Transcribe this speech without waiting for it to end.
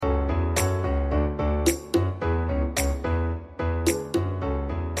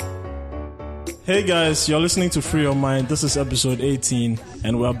Hey guys, you're listening to Free Your Mind. This is episode 18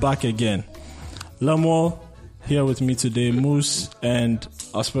 and we're back again. Lemuel here with me today, Moose, and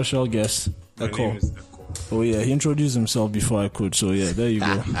our special guest, Ekow. Oh yeah, he introduced himself before I could, so yeah, there you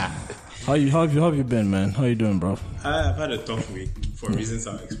go. How have you been, man? How you doing, bro? I've had a tough week for reasons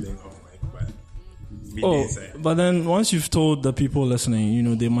I'll explain off mic, but then once you've told the people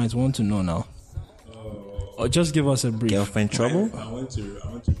listening, they might want to know now. Or just give us a brief. Girlfriend trouble? I want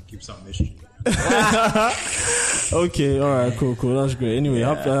to keep some mystery. Okay, alright, cool. That's great. Anyway,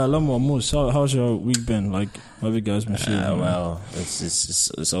 Lemuel, Moose, how's your week been? Like, how have you guys been feeling? Well,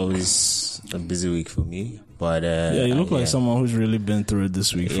 it's always a busy week for me. But you look like someone who's really been through it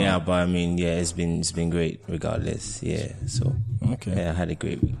this week. Yeah, but I mean, it's been great regardless. Yeah, so okay, I had a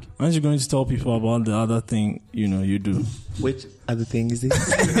great week. Aren't you going to tell people about the other thing you do? Which other thing is this?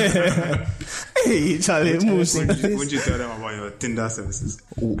 Hey, Charlie, Moose. Wouldn't you tell them about your Tinder services?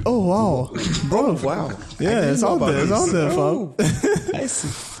 Oh wow, bro! Wow, yeah, it's out there, fam. Oh, I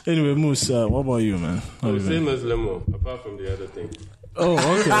see. Anyway, Moose, what about you, man? Same as Lemo, apart from the other thing. Oh,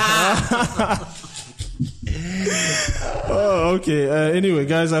 okay. Oh, okay. Anyway,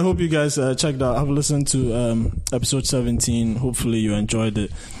 guys, I hope you guys checked out, have listened to episode 17. Hopefully, you enjoyed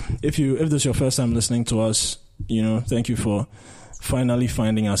it. If this is your first time listening to us, thank you for finally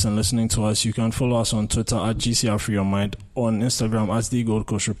finding us and listening to us. You can follow us on Twitter at GCR Free Your Mind, on Instagram as The Gold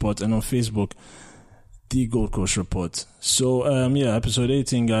Coast Report, and on Facebook, The Gold Coast Report. So, episode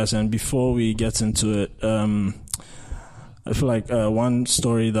 18, guys. And before we get into it, I feel like one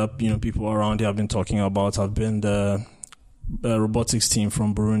story that people around here have been talking about have been the robotics team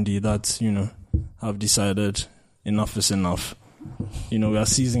from Burundi that have decided enough is enough. We are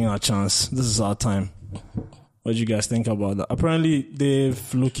seizing our chance. This is our time. What do you guys think about that? Apparently,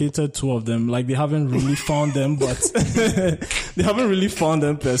 they've located two of them. Like, they haven't really found them, but they haven't really found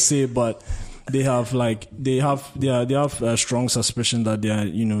them per se, but they have a strong suspicion that they are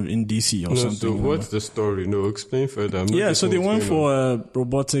in DC or something. So what's the story? No, explain further. So they went for a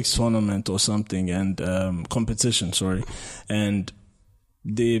robotics tournament or something and competition, and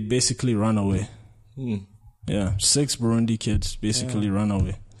they basically ran away. Yeah, 6 Burundi kids basically ran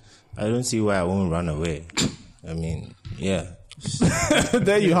away. I don't see why I won't run away. I mean, yeah.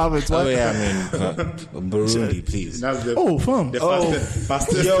 There you have it. Oh yeah, Burundi, please. That's the fam.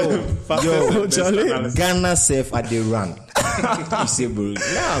 fastest. Yo, Charlie. Ghana safe at the run. You say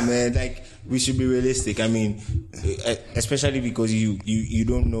Burundi? Nah, man. Like, we should be realistic. I mean, especially because you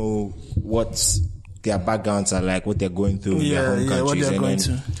don't know what their backgrounds are like, what they're going through in their home countries. What they're going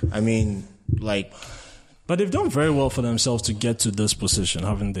to. I mean, like. But they've done very well for themselves to get to this position,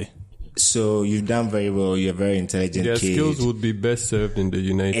 haven't they? So you've done very well. You're a very intelligent Their kid. skills would be best served in the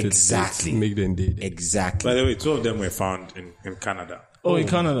United States. Make them did. Exactly. By the way, 2 of them were found in Canada. Oh, in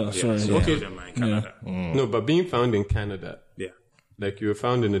Canada. Sorry. Yeah, okay. 2 of them are in Canada. Yeah. No, but being found in Canada. Yeah. Like you were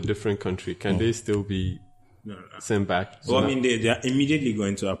found in a different country. Can they still be sent back? Well, I mean, they are immediately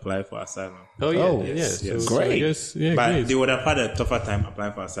going to apply for asylum. Oh, yeah. Yes. So great. But great. they would have had a tougher time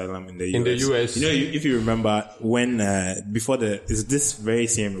applying for asylum in the US. In the US. If you remember when, before is this very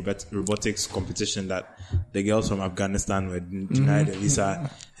same robotics competition that the girls from Afghanistan were denied a visa,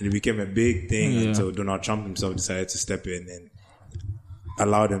 and it became a big thing until Donald Trump himself decided to step in and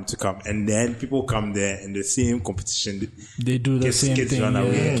allow them to come, and then people come there in the same competition. They do the same kids thing. Run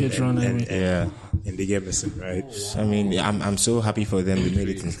away Kids run away. And they get missing, right? I mean, I'm so happy for them. They made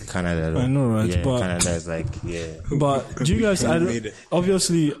it in Canada. Though. I know, right? Yeah, but Canada is like, But do you guys?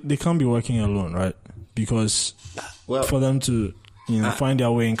 Obviously, they can't be working alone, right? Because for them to find their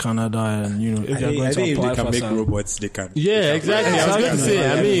way in Canada, and if they're going to apply if they can for make some robots, they can. Yeah, exactly. I was going to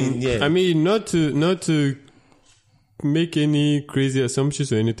say. I mean, not to make any crazy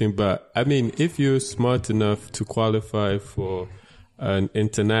assumptions or anything, but I mean, if you're smart enough to qualify for an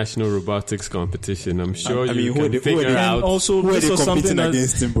international robotics competition, I'm sure you can figure out. Also, who are this they was competing something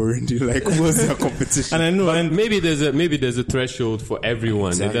against in Burundi? Like, who was their competition? And I know, and maybe there's a threshold for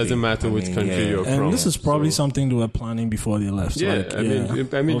everyone. Exactly. It doesn't matter which country you're from. And this is probably something they were planning before they left. Yeah, I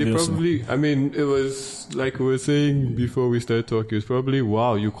mean, they probably. I mean, it was like we were saying before we started talking. It was probably,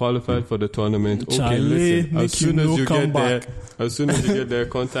 wow, you qualified for the tournament. Okay, Charlie, listen. As soon as you get there,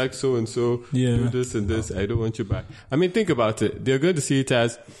 contact so and so. Do this and this. I don't want you back. I mean, think about it. They're going to see it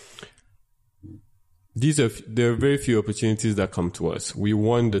as there are very few opportunities that come to us. We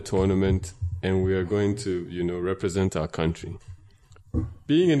won the tournament, and we are going to, represent our country.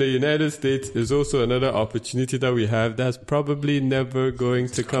 Being in the United States is also another opportunity that we have that's probably never going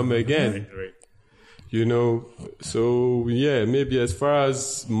to come again. Right. So yeah, maybe as far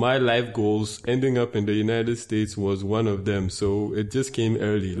as my life goals, ending up in the United States was one of them. So it just came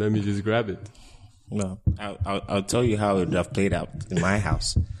early. Let me just grab it. Well, I'll tell you how it would have played out in my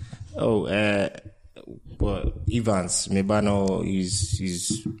house. Well, Evans Mebano,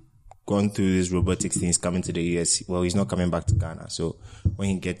 he's gone through this robotics thing. He's coming to the US. Well, he's not coming back to Ghana. So when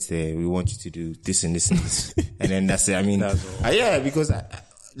he gets there, we want you to do this and this and this, and then that's it. I mean, because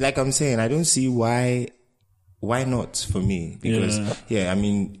like I'm saying, I don't see why not for me? Because I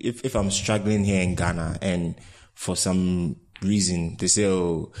mean, if I'm struggling here in Ghana and for some reason they say,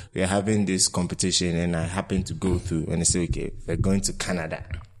 oh, we're having this competition and I happen to go through, and they say, okay, we're going to Canada.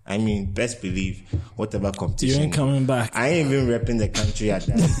 I mean, best believe whatever competition. You ain't coming back. I ain't even repping the country at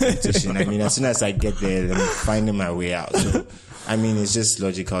that competition. I mean, as soon as I get there, I'm finding my way out. So, I mean, it's just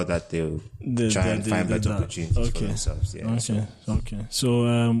logical that they'll try and find better opportunities for themselves. Yeah, okay.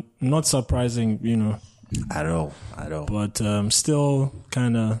 So, not surprising, At all. But still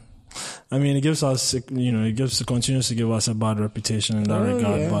kind of, I mean, it gives us, it continues to give us a bad reputation in that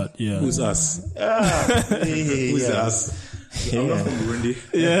regard. Yeah. But who's us? Who's us? I'm not from Burundi.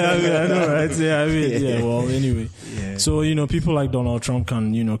 I know, right? Well, anyway. Yeah. So, people like Donald Trump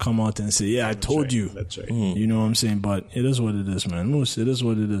can, come out and say, I told you. That's right. You know what I'm saying? But it is what it is, man. Moose, it is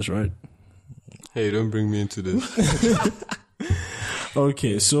what it is, right? Hey, don't bring me into this.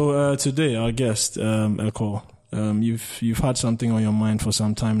 Okay, so today, our guest, Ekow, you've had something on your mind for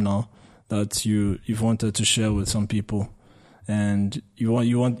some time now that you've wanted to share with some people. And you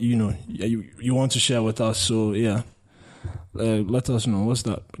want to share with us, so yeah. Let us know. What's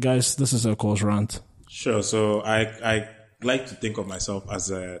that? Guys, this is Ekow's Rant. Sure. So I like to think of myself as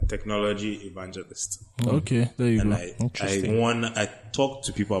a technology evangelist. Okay, there you go. I talk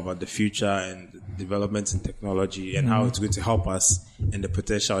to people about the future and developments in technology and how it's going to help us and the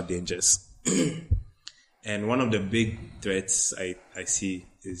potential dangers. And one of the big threats I see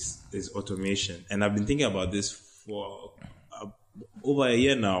is automation. And I've been thinking about this for over a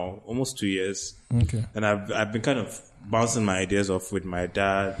year now, almost 2 years. Okay. And I've been kind of bouncing my ideas off with my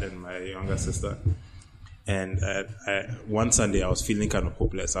dad and my younger sister. And one Sunday I was feeling kind of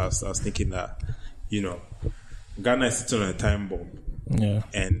hopeless. I was thinking that, Ghana is sitting on a time bomb. Yeah.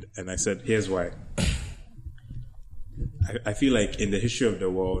 And I said, here's why. I feel like in the history of the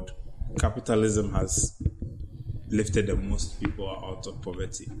world, capitalism has lifted the most people out of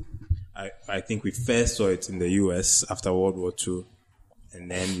poverty. I think we first saw it in the US after World War II. And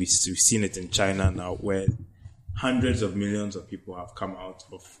then we've seen it in China now, where hundreds of millions of people have come out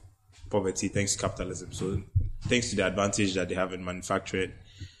of poverty thanks to capitalism. So thanks to the advantage that they have in manufacturing,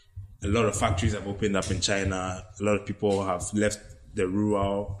 a lot of factories have opened up in China. A lot of people have left the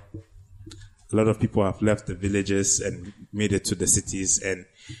rural. A lot of people have left the villages and made it to the cities.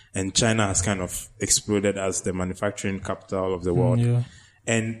 And China has kind of exploded as the manufacturing capital of the world. Yeah.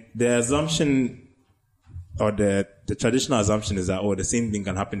 And the assumption, or the traditional assumption, is that, the same thing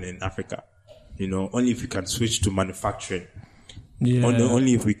can happen in Africa. Only if we can switch to manufacturing. Yeah.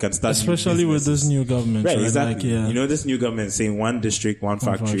 Only if we can start. Especially with this new government. Right, exactly. This new government is saying one district, one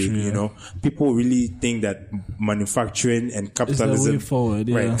factory. People really think that manufacturing and capitalism is the way forward,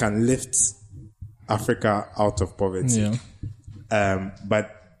 right, can lift Africa out of poverty. Yeah.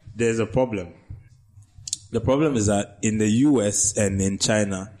 But there's a problem. The problem is that in the US and in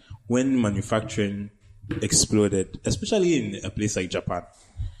China, when manufacturing exploded, especially in a place like Japan,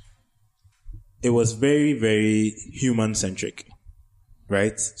 it was very, very human-centric,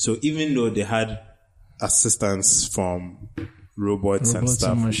 right? So even though they had assistance from robots and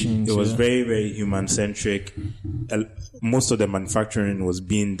stuff, and machines, it was very, very human-centric. Most of the manufacturing was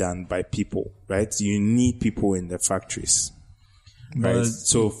being done by people, right? You need people in the factories. Right.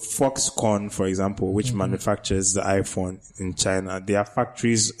 So Foxconn, for example, which manufactures the iPhone in China, their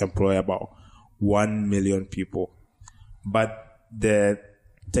factories employ about 1 million people. But the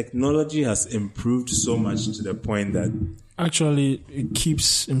technology has improved so much to the point that actually it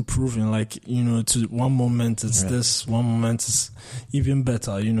keeps improving. To one moment it's this, one moment it's even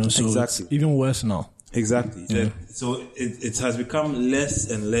better, so exactly. It's even worse now. Exactly. Yeah. So it has become less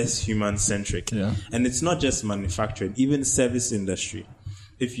and less human-centric. Yeah. And it's not just manufacturing, even service industry.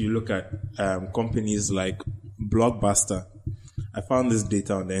 If you look at companies like Blockbuster, I found this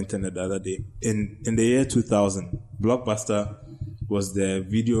data on the internet the other day. In the year 2000, Blockbuster was the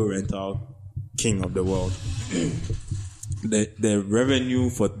video rental king of the world. The revenue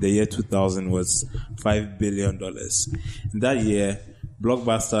for the year 2000 was $5 billion. In that year,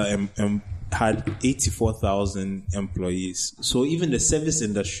 Blockbuster had 84,000 employees. So even the service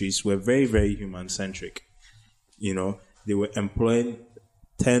industries were very, very human-centric. They were employing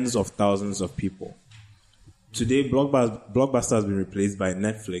tens of thousands of people. Today, Blockbuster has been replaced by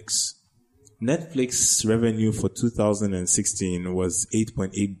Netflix. Netflix revenue for 2016 was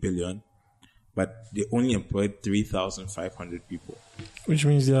 $8.8 billion. but they only employed 3,500 people. Which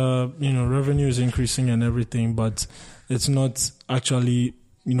means their revenue is increasing and everything, but it's not actually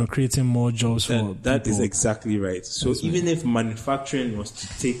creating more jobs for people. That is exactly right. So even if manufacturing was to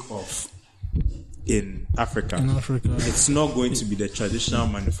take off in Africa, it's not going to be the traditional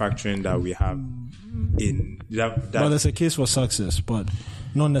manufacturing that we have in that. But there's a case for success, but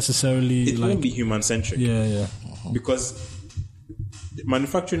not necessarily. It won't be human centric. Yeah. Because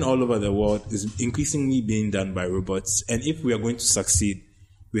manufacturing all over the world is increasingly being done by robots, and if we are going to succeed,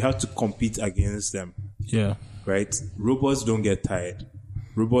 we have to compete against them. Yeah. Right? Robots don't get tired.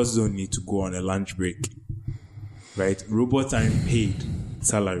 Robots don't need to go on a lunch break. Right? Robots aren't paid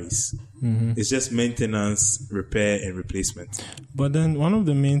salaries. Mm-hmm. It's just maintenance, repair, and replacement. But then one of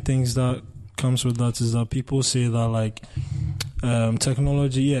the main things that comes with that is that people say that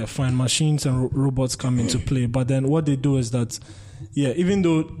technology, fine, machines and robots come into play. But then what they do is that, even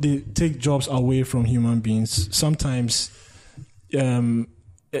though they take jobs away from human beings, sometimes the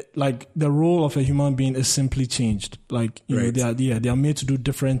role of a human being is simply changed. Like, right. They are made to do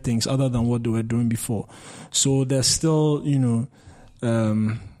different things other than what they were doing before. So there's still,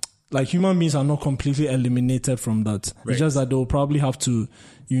 human beings are not completely eliminated from that. Right. It's just that they'll probably have to,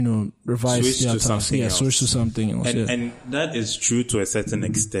 revise their tasks. Switch to something else. And that is true to a certain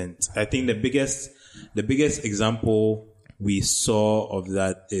extent. I think the biggest example we saw of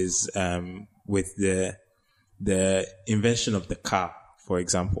that is with the invention of the car, for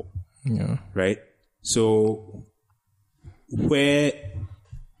example. Yeah. Right? So where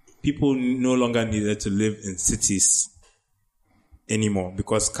people no longer needed to live in cities anymore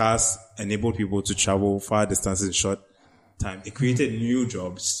because cars enabled people to travel far distances in short time. It created new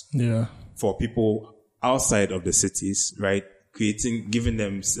jobs for people outside of the cities, right? Giving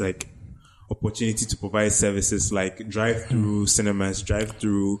them opportunity to provide services like drive-through cinemas,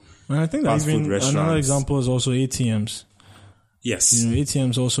 drive-through fast food restaurants. Another example is also ATMs. Yes.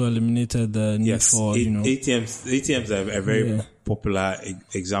 ATMs also eliminated the need for, ATMs are a very popular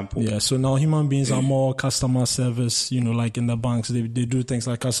example. Yeah, so now human beings are more customer service, like in the banks, they do things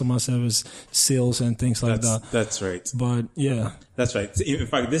like customer service, sales and things like that. That's right. But that's right. In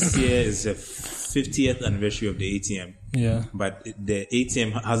fact, this year is the 50th anniversary of the ATM. Yeah. But the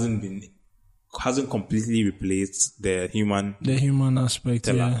ATM hasn't completely replaced the human aspect.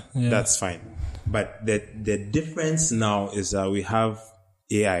 teller. Yeah. That's fine. But the difference now is that we have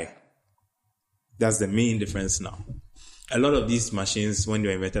AI. That's the main difference now. A lot of these machines, when they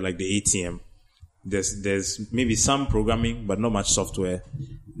were invented, like the ATM, there's maybe some programming, but not much software,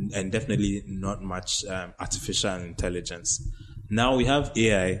 and definitely not much artificial intelligence. Now we have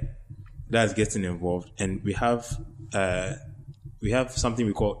AI that's getting involved, and we have something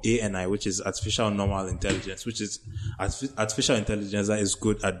we call ANI, which is artificial normal intelligence, which is artificial intelligence that is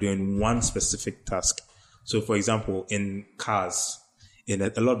good at doing one specific task. So, for example, in cars, in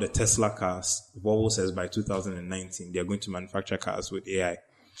a lot of the Tesla cars, Volvo says by 2019, they're going to manufacture cars with AI.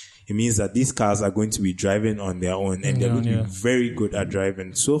 It means that these cars are going to be driving on their own, and they're going to be very good at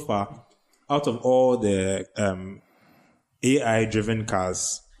driving. So far, out of all the AI-driven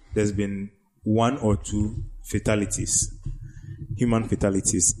cars, there's been 1 or 2 fatalities. Human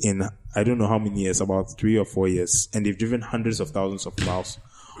fatalities in I don't know how many years, about 3 or 4 years, and they've driven hundreds of thousands of miles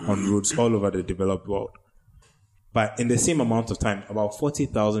on roads all over the developed world. But in the same amount of time, about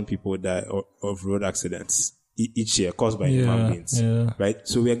 40,000 people die of road accidents each year caused by human beings. Yeah. Right?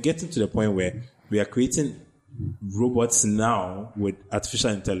 So we are getting to the point where we are creating robots now with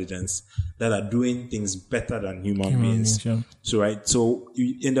artificial intelligence that are doing things better than human beings. Yeah. So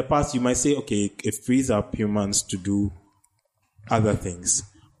in the past, you might say, okay, it frees up humans to do other things.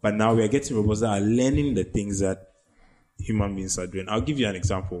 But now we are getting robots that are learning the things that human beings are doing. I'll give you an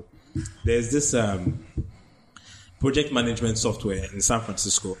example. There's this project management software in San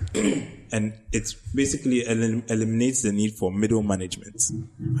Francisco, and it basically eliminates the need for middle management,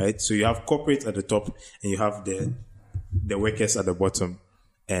 right? So you have corporate at the top, and you have the workers at the bottom,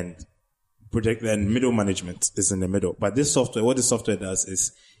 and middle management is in the middle. But what this software does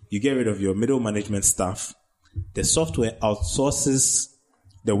is you get rid of your middle management staff. The software outsources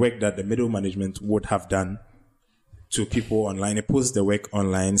the work that the middle management would have done to people online. It posts the work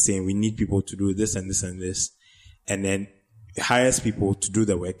online saying we need people to do this and this and this, and then it hires people to do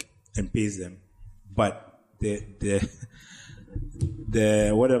the work and pays them. But the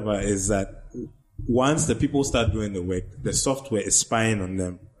whatever is that once the people start doing the work, the software is spying on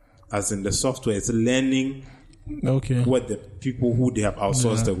them. As in, the software is learning what the people who they have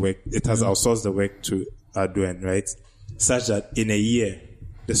outsourced the work, it has outsourced the work to are doing, right? Such that in a year,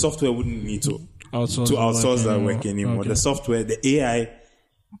 the software wouldn't need to outsource that work anymore. Okay. The software, the AI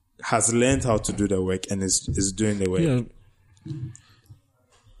has learned how to do the work and is doing the work.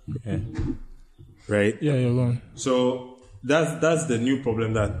 Yeah. Right? Yeah, you're wrong. So that's the new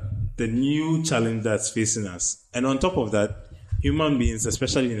problem, the new challenge that's facing us. And on top of that, human beings,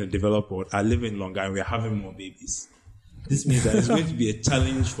 especially in the developed world, are living longer and we're having more babies. This means that it's going to be a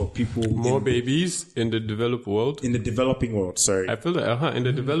challenge for people. More babies in the developed world? In the developing world, sorry. I feel like, in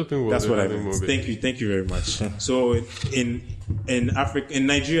the developing world. That's what I mean. Thank you very much. So in Africa, in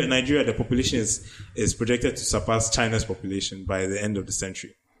Nigeria, the population is projected to surpass China's population by the end of the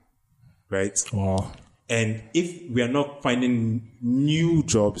century. Right? Wow. And if we are not finding new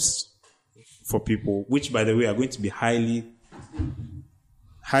jobs for people, which by the way are going to be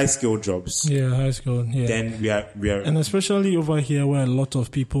high-skilled jobs. Yeah, high-skilled. Yeah. Then we are, and especially over here where a lot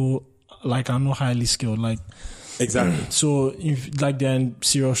of people are not highly skilled, exactly. So if they're in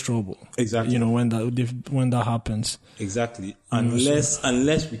serious trouble. Exactly. When that happens. Exactly.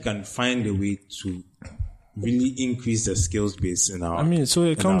 Unless we can find a way to really increase the skills base in our. So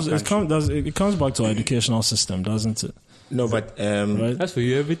it comes back to our educational system, doesn't it? No, but right? As for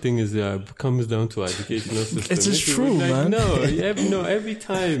you, everything comes down to our educational system. It's true, man. Every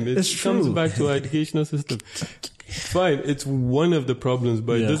time it comes back to our educational system. Fine, it's one of the problems,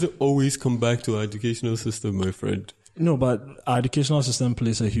 but it doesn't always come back to our educational system, my friend. No, but our educational system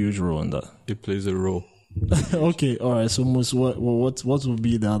plays a huge role in that. It plays a role. Okay, all right. So, Mus, what would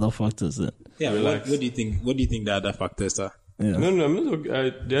be the other factors then? Yeah, what do you think? What do you think the other factors are? Yeah. No, I'm not.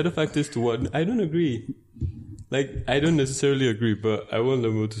 The other factors to what? I don't agree. I don't necessarily agree, but I want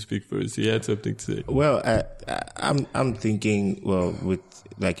Lemo to speak first. He had something to say. Well, I'm thinking, with,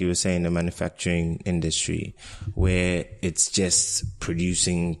 like you were saying, the manufacturing industry, where it's just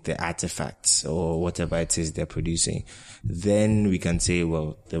producing the artifacts or whatever it is they're producing. Then we can say,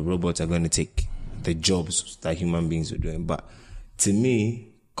 the robots are going to take the jobs that human beings are doing. But to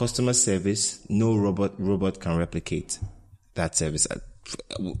me, customer service, no robot can replicate that service.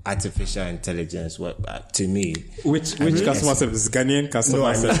 Artificial intelligence, to me. Which customer service? Ghanaian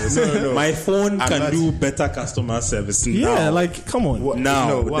customer service. No. My phone can do better customer service now. Yeah, come on.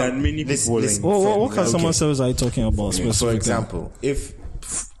 Than many people. What customer service are you talking about? For example, if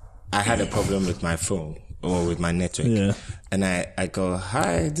I had a problem with my phone or with my network, and I go,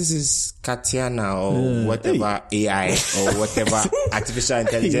 hi, this is Katiana or whatever AI or whatever artificial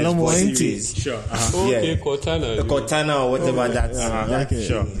intelligence voice it is. Sure. Okay, Cortana or whatever that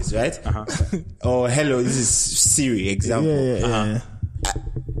thing is, right? Or hello, this is Siri, example.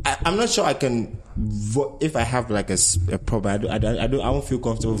 I'm not sure I can. If I have a problem, I don't feel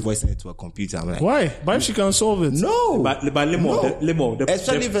comfortable voicing it to a computer. I'm like, why? But if she can solve it, no. But Lemo,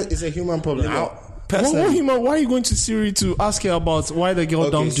 especially if it's a human problem. Why are you going to Siri to ask her about why the girl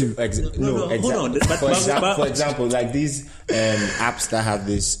dumped you? Hold on. For example, like these apps that have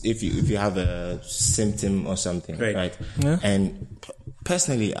this, if you have a symptom or something, right? Yeah. And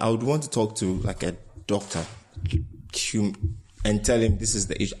personally, I would want to talk to a doctor and tell him this is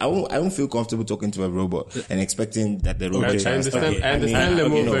the issue. I won't feel comfortable talking to a robot and expecting that the robot. I understand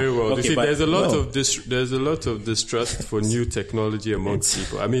them very well. You see, there's a lot of distrust for new technology amongst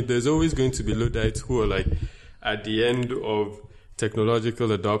people. There's always going to be Luddites who are at the end of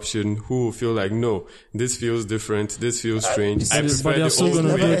technological adoption who will feel no, this feels different, this feels strange. But they're still going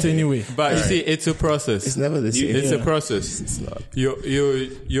to do it anyway. But you see, it's a process. It's never the same. It's a process. It's not.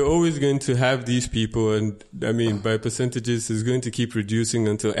 You're always going to have these people, and by percentages, it's going to keep reducing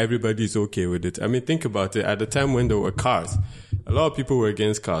until everybody's okay with it. Think about it. At the time when there were cars, a lot of people were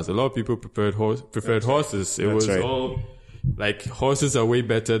against cars. A lot of people preferred horses. It was all horses are way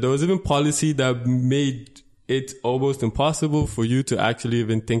better. There was even policy that made it's almost impossible for you to actually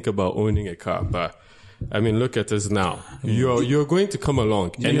even think about owning a car. But look at us now. You're going to come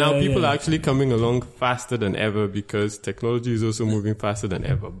along. And now people are actually coming along faster than ever because technology is also moving faster than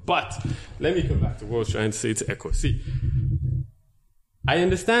ever. But let me come back to what I was trying to say to Ekow. See, I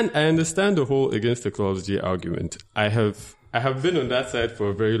understand the whole against technology argument. I have been on that side for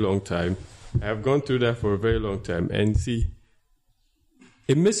a very long time. I have gone through that for a very long time. And see,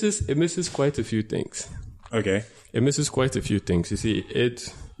 it misses quite a few things. Okay. It misses quite a few things. You see,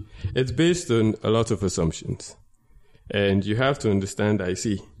 it's based on a lot of assumptions. And you have to understand,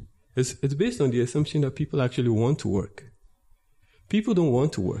 it's based on the assumption that people actually want to work. People don't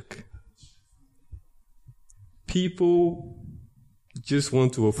want to work. People just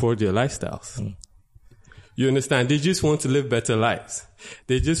want to afford their lifestyles. You understand? They just want to live better lives.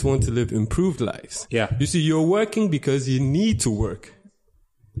 They just want to live improved lives. Yeah. You see, you're working because you need to work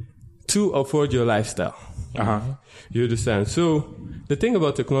to afford your lifestyle. You understand? So the thing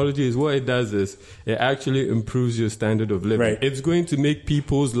about technology is what it does is it actually improves your standard of living. Right. It's going to make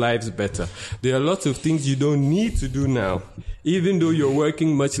people's lives better. There are lots of things you don't need to do now, even though you're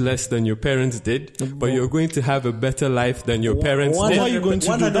working much less than your parents did, but you're going to have a better life than your parents What did. are you going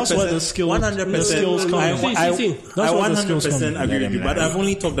to do? That's why the skills, 100%. the skills come. I That's why the skills 100% come. agree with you, but I've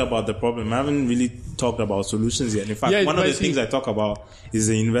only talked about the problem. I haven't really talked about solutions yet. In fact, Yeah, one of but the things I talk about is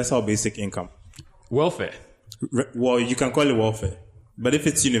the universal basic income. Welfare. Well, you can call it welfare, but if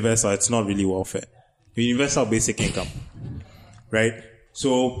it's universal, it's not really welfare. Universal basic income, right?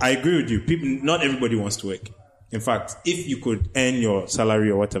 So I agree with you. People, not everybody wants to work. In fact, if you could earn your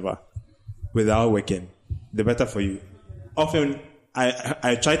salary or whatever without working, the better for you. Often,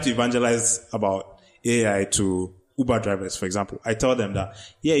 I try to evangelize about AI to Uber drivers, for example. I tell them that,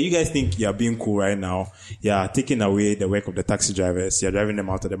 yeah, you guys think you're being cool right now. You're taking away the work of the taxi drivers. You're driving them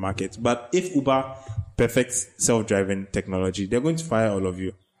out of the market. But if Uber perfects self-driving technology, they're going to fire all of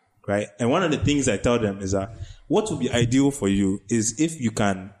you, right? And one of the things I tell them is that what would be ideal for you is if you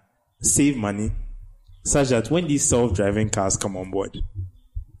can save money such that when these self-driving cars come on board,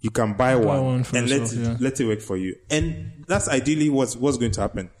 you can buy one and let it work for you. And that's ideally what's going to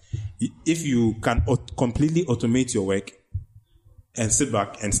happen. If you can completely automate your work and sit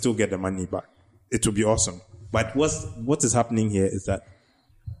back and still get the money back, it will be awesome. But what is happening here is that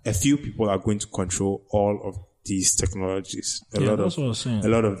a few people are going to control all of these technologies. A lot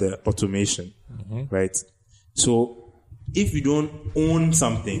of the automation, right? So if you don't own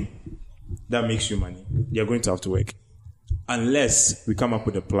something that makes you money, you're going to have to work. Unless we come up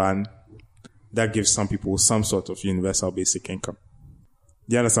with a plan that gives some people some sort of universal basic income.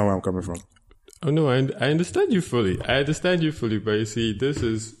 Do you understand where I'm coming from? Oh, no, I understand you fully. But you see,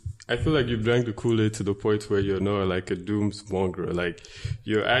 I feel like you've drank the Kool-Aid to the point where you're not like a doomsmonger. Like,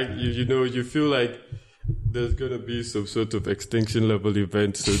 you feel like there's going to be some sort of extinction level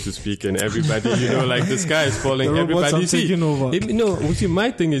event, so to speak, and everybody, like the sky is falling. Everybody taking over.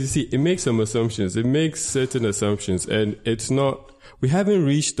 My thing is, it makes some assumptions. It makes certain assumptions, and it's not. We haven't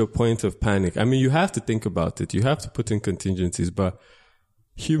reached the point of panic. I mean, you have to think about it. You have to put in contingencies, but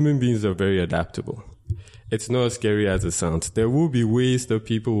human beings are very adaptable. It's not as scary as it sounds. There will be ways that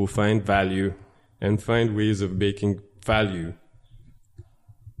people will find value and find ways of making value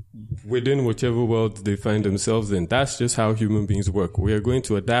within whichever world they find themselves in. That's just how human beings work. We are going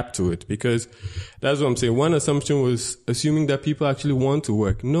to adapt to it because that's what I'm saying. One assumption was assuming that people actually want to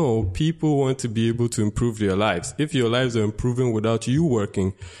work. No, people want to be able to improve their lives. If your lives are improving without you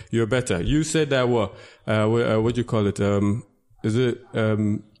working, you're better. You said that, what do you call it?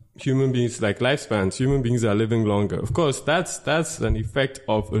 Human beings, like lifespans, human beings are living longer. Of course, that's an effect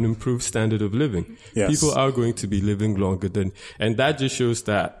of an improved standard of living. Yes. People are going to be living longer and that just shows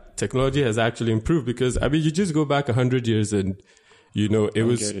that technology has actually improved because, you just go back 100 years and, it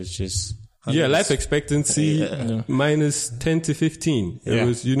was, it's just, life expectancy minus 10 to 15. It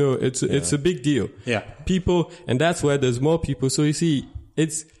was, it's a big deal. Yeah. People, and that's why there's more people. So you see,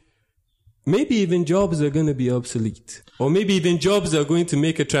 maybe even jobs are going to be obsolete. Or maybe even jobs are going to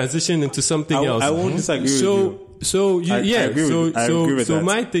make a transition into something else. I won't disagree with you. So I agree with that.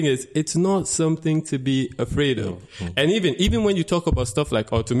 My thing is, it's not something to be afraid of. And even when you talk about stuff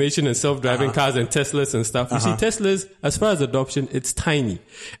like automation and self-driving cars and Teslas and stuff, you see Teslas, as far as adoption, it's tiny.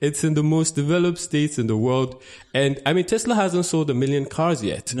 It's in the most developed states in the world. And Tesla hasn't sold 1 million cars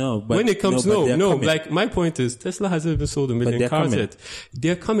yet. No, but when it comes, like my point is, Tesla hasn't even sold 1 million cars yet.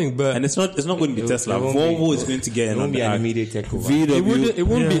 They're coming, but and it's not going to be Tesla. Volvo is going to get an immediate takeover.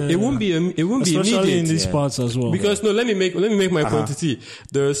 It won't be especially immediate in these parts as well. Because let me make my point to see.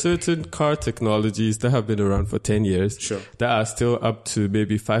 There are certain car technologies that have been around for 10 years that are still up to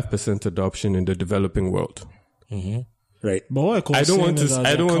maybe 5% adoption in the developing world. Right. But I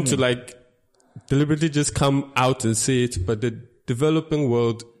don't want to like deliberately just come out and say it, but the developing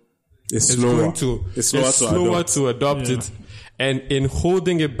world is slower to adopt it. And in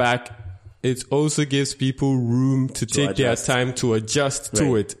holding it back, it also gives people room to take their time to adjust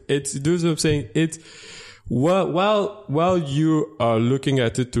to it. That's what I'm saying. While you are looking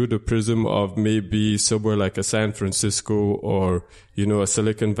at it through the prism of maybe somewhere like a San Francisco or, a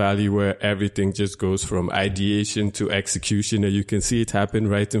Silicon Valley where everything just goes from ideation to execution and you can see it happen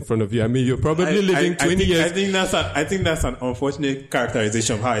right in front of you. You're probably living 20 years. I think that's an unfortunate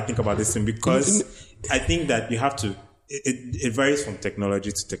characterization of how I think about this thing because I think that you have to, it varies from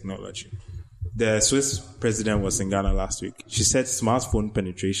technology to technology. The Swiss president was in Ghana last week. She said smartphone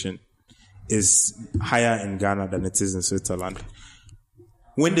penetration is higher in Ghana than it is in Switzerland.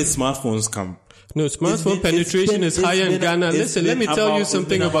 When did smartphones come? No, smartphone penetration is higher in Ghana. Listen, let me tell you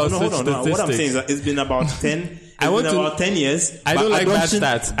something about statistics. What I'm saying is that it's been about 10 about 10 years. I don't like bad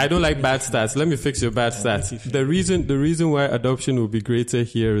stats. I don't like bad stats. Let me fix your bad stats. The reason why adoption will be greater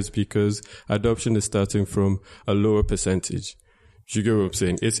here is because adoption is starting from a lower percentage. You get what I'm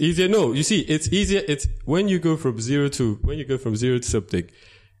saying? It's easier. No, you see, it's easier. It's when you go from zero to something.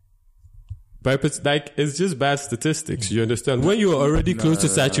 Like, it's just bad statistics. You understand? When you're already close to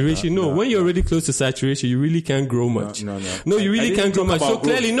saturation, when you're already close to saturation, you really can't grow much. No, you really can't grow much. So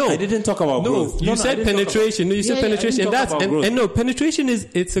clearly, no. I didn't talk about growth. You said penetration. No, you said penetration. And no, penetration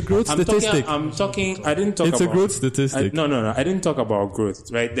it's a growth statistic. I didn't talk it's about. A growth statistic. No. I didn't talk about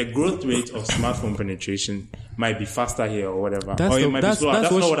growth, right? The growth rate of smartphone penetration might be faster here or whatever. Or it might be slower.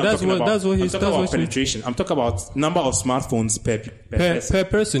 That's not what I'm talking about. I'm talking about penetration. I'm talking about number of smartphones per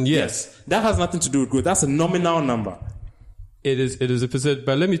person. Yes. That has nothing to do with growth. That's a nominal number. It is a percent,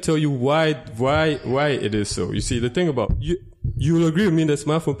 but let me tell you why it is so. You see, the thing about you will agree with me that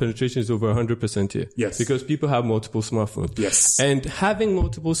smartphone penetration is over 100% here. Yes. Because people have multiple smartphones. Yes. And having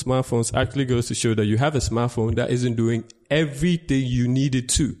multiple smartphones actually goes to show that you have a smartphone that isn't doing everything you need it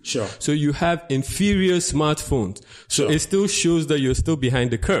to. Sure. So you have inferior smartphones. So it still shows that you're still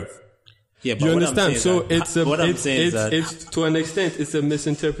behind the curve. Yeah, but you understand? So it's to an extent, it's a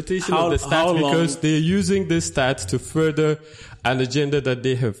misinterpretation of the stats because they're using this stats to further an agenda that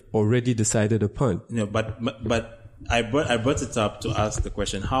they have already decided upon. No, but I brought it up to ask the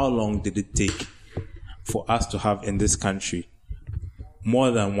question: how long did it take for us to have in this country more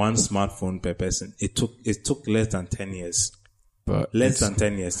than one smartphone per person? It took less than 10 years. Less than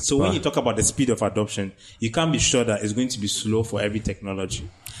 10 years. So when you talk about the speed of adoption, you can't be sure that it's going to be slow for every technology.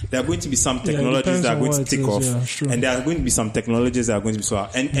 There are going to be some technologies that are going to take off, and there are going to be some technologies that are going to be slow.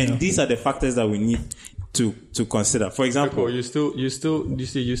 And these are the factors that we need to consider. For example, you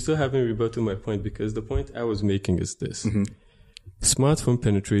still haven't rebutted my point, because the point I was making is this: smartphone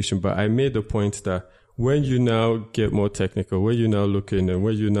penetration. But I made the point that when you now get more technical, when you now look in, and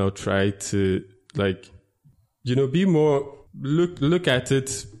when you now try to be more. Look at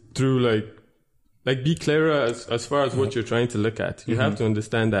it through like be clearer as far as what you're trying to look at. You have to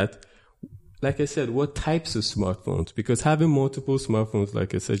understand that, like I said, what types of smartphones, because having multiple smartphones,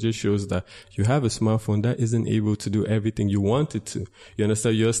 like I said, just shows that you have a smartphone that isn't able to do everything you want it to. You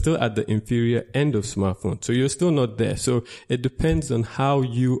understand? You're still at the inferior end of smartphone. So you're still not there. So it depends on how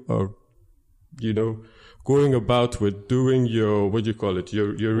you are, going about with doing your,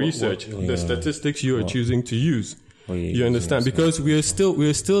 your research, the statistics you are choosing to use. You understand? Because we are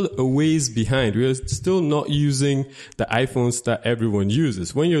still a ways behind. We are still not using the iPhones that everyone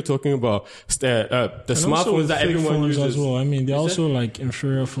uses. When you're talking about the smartphones that everyone uses as well. I mean, they're also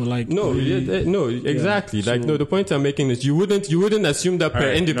inferior for exactly. The point I'm making is you wouldn't assume that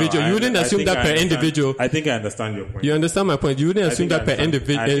per individual. You wouldn't assume that per individual. I think I understand your point. You understand my point? You wouldn't assume that per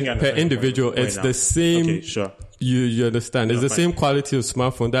individual. It's the same. Okay, sure. You understand? It's the same quality of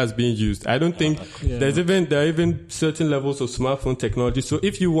smartphone that's being used. I don't think there are even certain levels of smartphone technology. So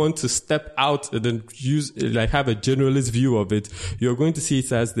if you want to step out and then have a generalist view of it, you're going to see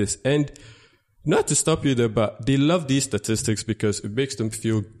it as this. And not to stop you there, but they love these statistics because it makes them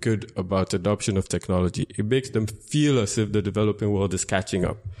feel good about adoption of technology. It makes them feel as if the developing world is catching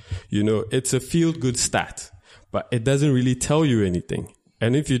up. It's a feel-good stat, but it doesn't really tell you anything.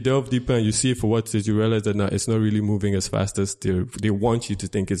 And if you delve deeper and you see it for what it is, you realize that now it's not really moving as fast as they want you to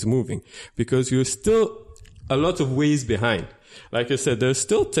think it's moving, because you're still a lot of ways behind. Like I said, there's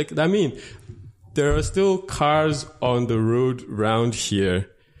still there are still cars on the road around here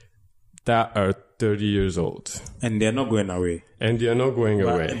that are 30 years old. And they're not going away.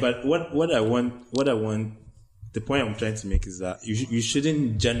 But what I want, the point I'm trying to make is that you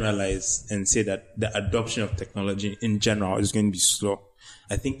shouldn't generalize and say that the adoption of technology in general is going to be slow.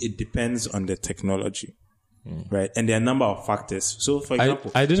 I think it depends on the technology, right? And there are a number of factors. So, for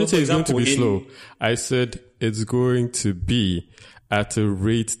example, I didn't say it's going to be slow. I said it's going to be at a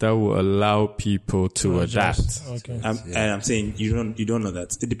rate that will allow people to adapt. Okay. And I'm saying you don't know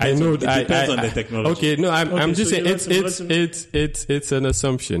that. It depends. It depends on the technology. Okay, no, I'm just saying it's an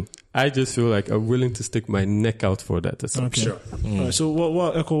assumption. I just feel like I'm willing to stick my neck out for that assumption. Okay. Sure. Right, so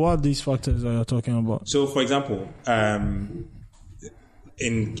what are these factors that you're talking about? So, for example,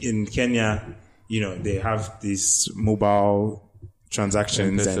 in Kenya, they have these mobile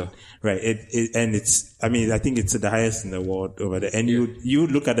transactions, and right, I think it's the highest in the world over there. And you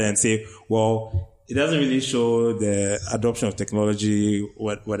look at it and say, well, it doesn't really show the adoption of technology,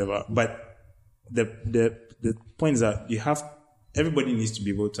 whatever. But the point is that everybody needs to be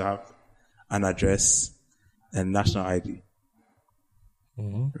able to have an address and national ID.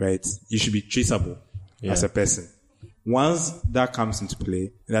 right? You should be traceable as a person. Once that comes into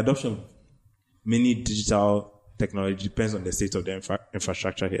play, the adoption of many digital technology depends on the state of the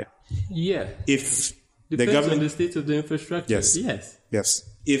infrastructure here. Yeah. If Depends the government, on the state of the infrastructure. Yes.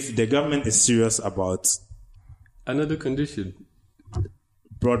 If the government is serious about another condition,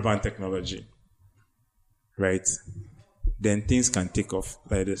 broadband technology, right, then things can take off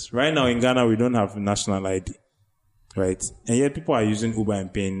like this. Right now in Ghana, we don't have national ID, right? And yet people are using Uber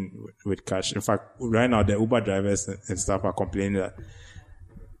and paying with cash. In fact, right now the Uber drivers and stuff are complaining that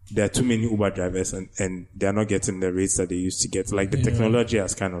there are too many Uber drivers and they're not getting the rates that they used to get. Like the technology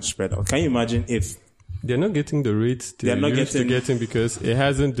has kind of spread out. Can you imagine if they're not getting the rates they're not getting because it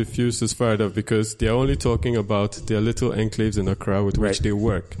hasn't diffused as far enough, because they're only talking about their little enclaves in Accra with which they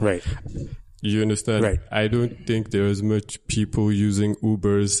work. Right. You understand? Right. I don't think there is much people using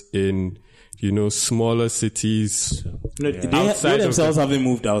Ubers in, smaller cities. No, they themselves haven't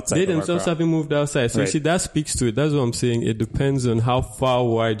moved outside. They themselves haven't moved outside. So you see, that speaks to it. That's what I'm saying. It depends on how far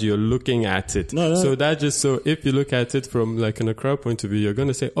wide you're looking at it. So if you look at it from like an Accra point of view, you're going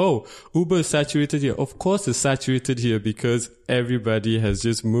to say, oh, Uber is saturated here. Of course it's saturated here because everybody has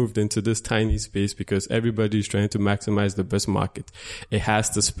just moved into this tiny space because everybody is trying to maximize the best market. It has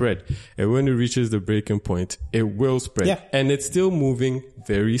to spread. And when it reaches the breaking point, it will spread. Yeah. And it's still moving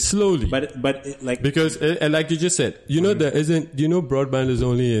very slowly. Because like you just said, broadband is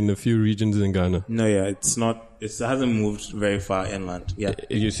only in a few regions in Ghana. No, it's not. It hasn't moved very far inland. Yeah,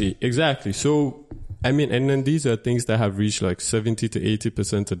 you see, exactly. So, and then these are things that have reached like 70 to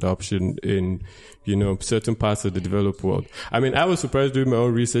 80% adoption in, certain parts of the developed world. I was surprised doing my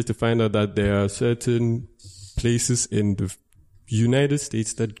own research to find out that there are certain places in the United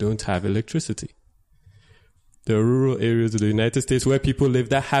States that don't have electricity. There are rural areas of the United States where people live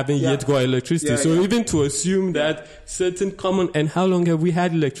that haven't yet got electricity. Even to assume that certain common, and how long have we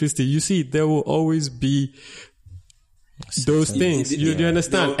had electricity? You see, there will always be those things. You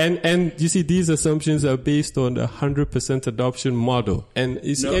understand? And you see, these assumptions are based on the 100% adoption model. And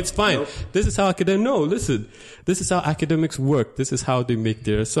it's fine. This is how this is how academics work. This is how they make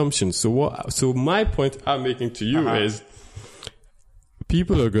their assumptions. So my point I'm making to you is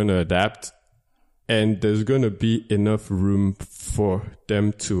people are going to adapt. And there's going to be enough room for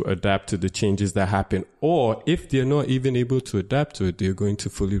them to adapt to the changes that happen. Or if they're not even able to adapt to it, they're going to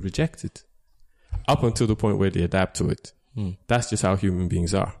fully reject it. Up until the point where they adapt to it. That's just how human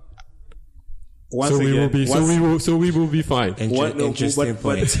beings are. We will be fine. Interesting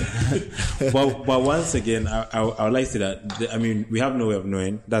point. But once again, I would like to say that, we have no way of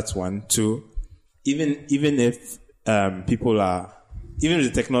knowing. That's one. Two, even if even if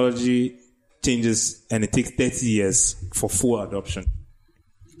the technology changes and it takes 30 years for full adoption,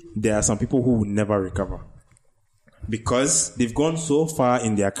 there are some people who will never recover because they've gone so far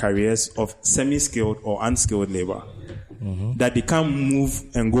in their careers of semi-skilled or unskilled labor that they can't move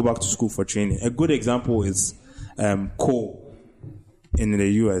and go back to school for training. A good example is coal in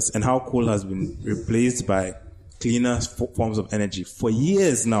the US and how coal has been replaced by cleaner forms of energy for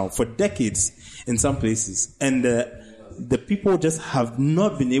years now, for decades in some places. And the people just have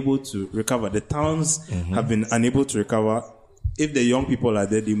not been able to recover. The towns have been unable to recover. If the young people are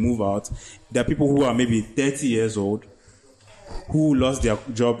there, they move out. There are people who are maybe 30 years old who lost their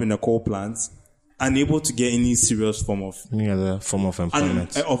job in the coal plants, unable to get any serious form of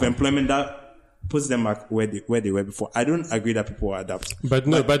employment. Employment that puts them back where they were before. I don't agree that people adapt. The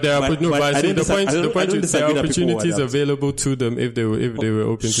point is there are opportunities available to them if they were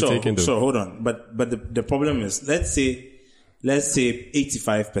open to taking them. Sure, hold on. But the problem is, let's say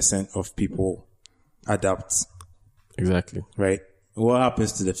 85% of people adapt. Exactly. Right? What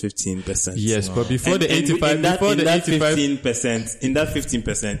happens to the 15%? Yes, but before the 85%, in that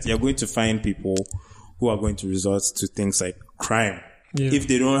 15%, you're going to find people who are going to resort to things like crime. Yeah. If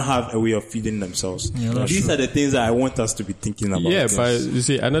they don't have a way of feeding themselves. These are the things that I want us to be thinking about. Yeah, but you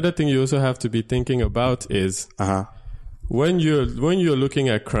see, another thing you also have to be thinking about is when you're looking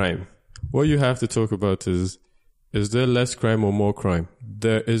at crime, what you have to talk about is there less crime or more crime?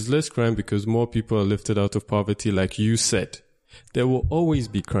 There is less crime because more people are lifted out of poverty, like you said. There will always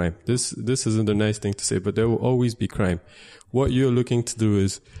be crime. This isn't a nice thing to say, but there will always be crime. What you're looking to do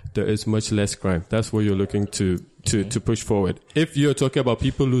is there is much less crime. That's what you're looking to push forward. If you're talking about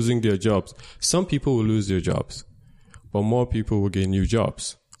people losing their jobs, some people will lose their jobs, but more people will get new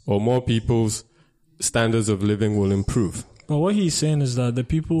jobs, or more people's standards of living will improve. But what he's saying is that the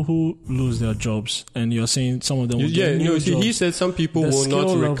people who lose their jobs, and you're saying some of them will get new jobs, he said some people will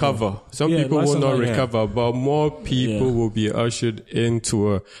not recover. Some people will not recover, but more people will be ushered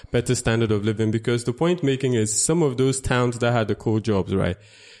into a better standard of living, because the point making is some of those towns that had the coal jobs, right?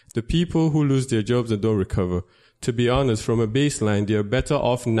 The people who lose their jobs and don't recover, to be honest, from a baseline, they're better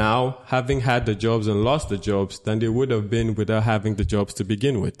off now having had the jobs and lost the jobs than they would have been without having the jobs to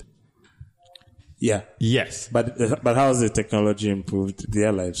begin with. Yeah. Yes. But how has the technology improved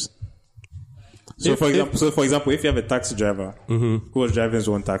their lives? So for example, if you have a taxi driver who was driving his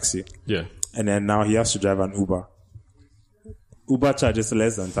own taxi, and then now he has to drive an Uber. Uber charges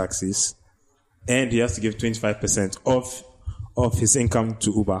less than taxis, and he has to give 25% of his income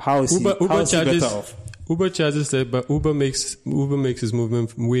to Uber. How is he better off? Uber charges that, but Uber makes his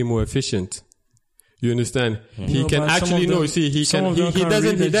movement way more efficient. You understand? He can actually he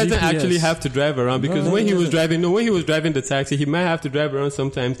doesn't actually have to drive around, because when he was driving the taxi, he might have to drive around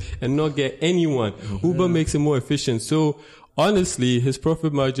sometimes and not get anyone. Uber makes it more efficient. So honestly, his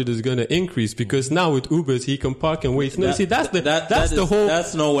profit margin is going to increase, because now with Ubers, he can park and wait.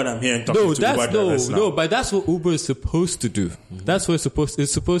 That's not what I'm hearing. But that's what Uber is supposed to do. That's what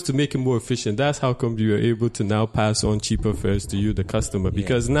it's supposed to make it more efficient. That's how come you are able to now pass on cheaper fares to you, the customer,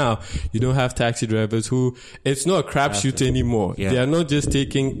 because now you don't have taxi drivers who, it's not a crapshoot anymore. They are not just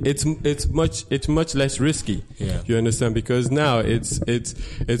taking, it's much less risky. You understand? Because now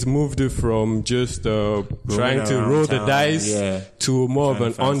it's moved from just trying to roll the dice to more of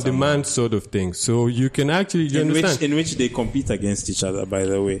an on-demand sort of thing. So you can actually, in which they compete against each other, by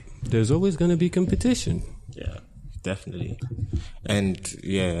the way. There's always going to be competition. Yeah, definitely. And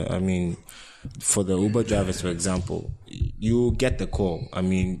I mean, for the Uber drivers, for example, you get the call. I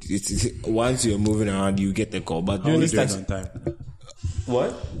mean, it's once you're moving around, you get the call. But are we doing on time?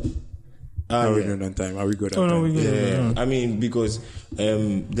 What? Are we good on time? Are we good on time? No, we're good. I mean, because there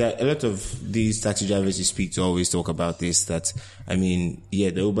are a lot of these taxi drivers you speak to always talk about this, that, I mean,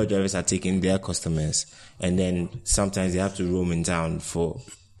 the Uber drivers are taking their customers, and then sometimes they have to roam in town for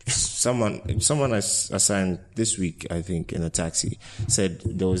someone has assigned this week, I think, in a taxi, said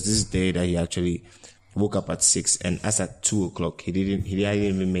there was this day that he actually woke up at 6, and as at 2:00, he hadn't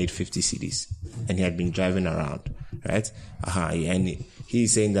even made 50 cedis, and he had been driving around, right? And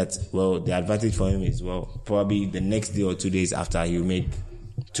he's saying that, well, the advantage for him is, well, probably the next day or 2 days after, you make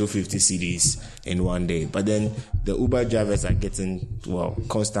 250 cedis in one day. But then the Uber drivers are getting,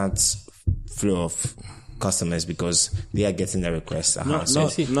 constant flow of customers, because they are getting the requests.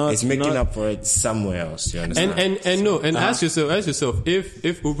 It's making up for it somewhere else. You understand? And ask yourself,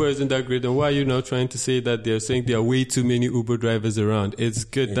 if Uber isn't that great, then why are you now trying to say that they're saying there are way too many Uber drivers around? It's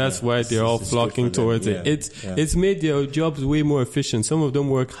good. That's why they're all flocking towards it. It's made their jobs way more efficient. Some of them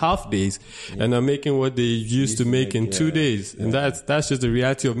work half days and are making what they used to make in 2 days. And that's just the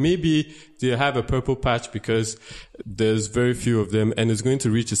reality of, maybe they have a purple patch because there's very few of them and it's going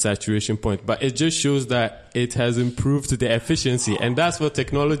to reach a saturation point. But it just shows that it has improved the efficiency, and that's what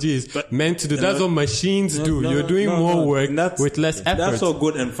technology is meant to do. That's what machines do. You're doing more work with less effort. That's all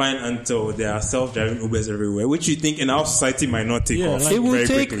good and fine until there are self-driving Ubers everywhere, which you think in our society might not take off very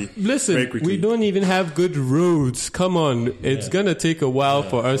quickly. Listen, we don't even have good roads. Come on. It's going to take a while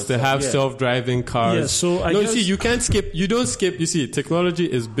for us to have self-driving cars. Yeah, so you see, you can't skip. You don't skip. You see,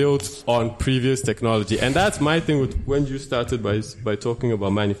 technology is built on previous technology. And that's my thing with when you started by talking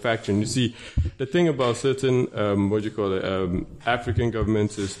about manufacturing. You see, the thing about certain, African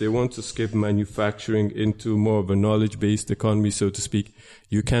governments is they want to skip manufacturing into more of a knowledge-based economy, so to speak.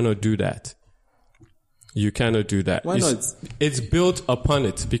 You cannot do that. You cannot do that. Why not? It's built upon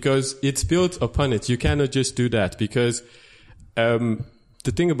it, because it's built upon it. You cannot just do that, because the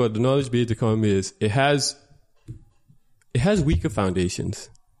thing about the knowledge-based economy is it has weaker foundations.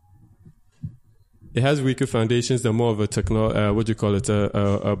 It has weaker foundations than more of a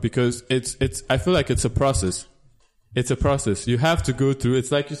because I feel like it's a process. It's a process. You have to go through. It's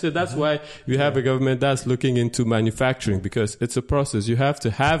like you said, that's why you have a government that's looking into manufacturing, because it's a process. You have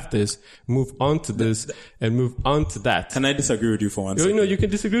to have this, move on to this, and move on to that. Can I disagree with you for one second? You can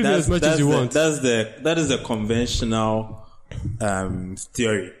disagree with me as much as you want. That is a conventional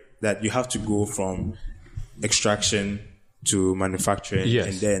theory that you have to go from extraction to manufacturing,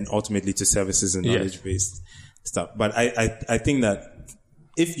 and then ultimately to services and knowledge-based stuff. But I think that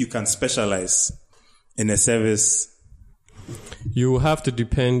if you can specialize in a service, you will have to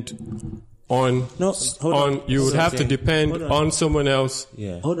depend on someone else.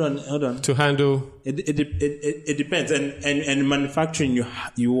 Hold on. To handle it depends. And in manufacturing,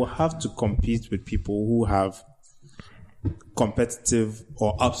 you will have to compete with people who have competitive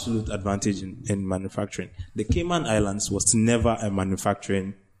or absolute advantage in manufacturing. The Cayman Islands was never a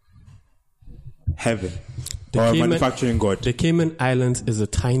manufacturing heaven or a manufacturing god. The Cayman Islands is a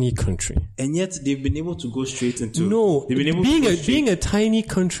tiny country, and yet they've been able to go straight into. No, being a tiny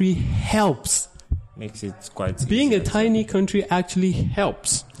country helps. Makes it quite. Being a tiny country actually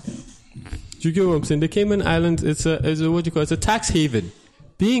helps. You get what I'm saying? The Cayman Islands, it's a what you call it's a tax haven.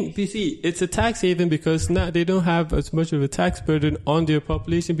 It's a tax haven because now they don't have as much of a tax burden on their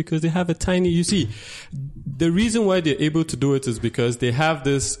population because they have a tiny. You see, the reason why they're able to do it is because they have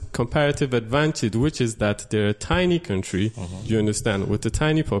this comparative advantage, which is that they're a tiny country. You understand, with a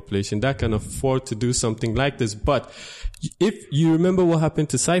tiny population that can afford to do something like this. But if you remember what happened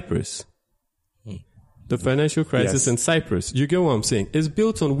to Cyprus. The financial crisis in Cyprus. You get what I'm saying? It's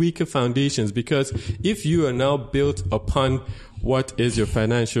built on weaker foundations because if you are now built upon what is your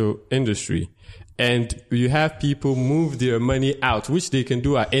financial industry and you have people move their money out, which they can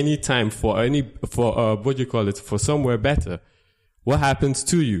do at any time for somewhere better, what happens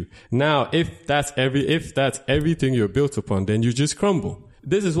to you? Now, if that's everything you're built upon, then you just crumble.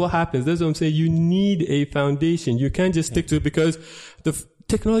 This is what happens. That's what I'm saying. You need a foundation. You can't just stick to it because the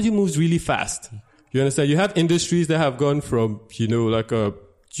technology moves really fast. You understand? You have industries that have gone from,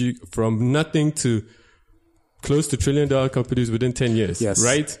 from nothing to close to $1 trillion companies within 10 years. Yes.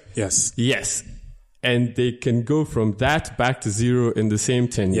 Right? Yes. And they can go from that back to zero in the same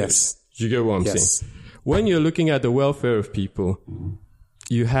 10 years. Yes. You get what I'm saying? When you're looking at the welfare of people,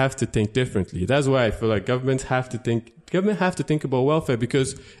 you have to think differently. That's why I feel like government have to think about welfare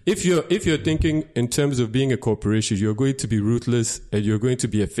because if you're thinking in terms of being a corporation, you're going to be ruthless and you're going to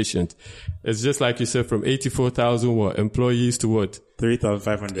be efficient. It's just like you said, from 84,000 employees to what?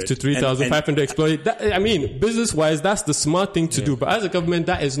 3,500. To 3,500 employees. Business-wise, that's the smart thing to do. But as a government,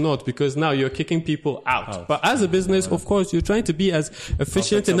 that is not because now you're kicking people out. But as a business, of course, you're trying to be as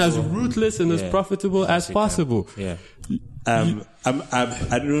efficient and as ruthless and as profitable as possible. Yeah. I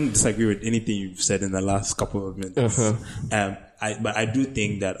don't disagree with anything you've said in the last couple of minutes. But I do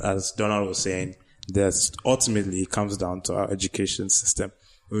think that, as Donald was saying, that ultimately it comes down to our education system.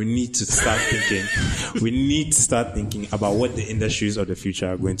 We need to start thinking. We need to start thinking about what the industries of the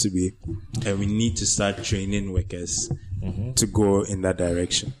future are going to be, and we need to start training workers to go in that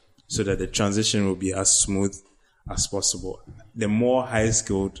direction, so that the transition will be as smooth as possible. The more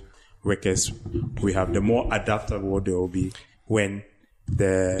high-skilled workers we have, the more adaptable they will be when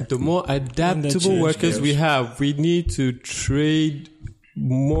the more adaptable workers we have. We need to trade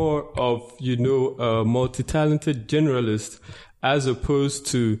more of multi-talented generalists as opposed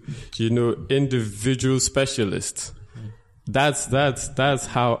to individual specialists. That's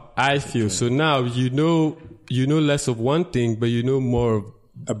how I feel. So now you know less of one thing, but you know more of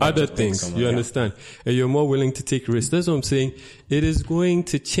other things. You understand? And you're more willing to take risks. That's what I'm saying. It is going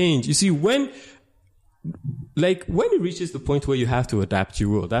to change. You see, when it reaches the point where you have to adapt, you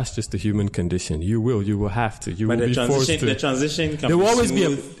will. That's just the human condition. You will have to. You will be forced to. The transition can be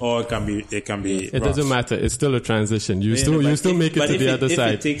smooth or it can be It doesn't matter. It's still a transition. You still make it to the other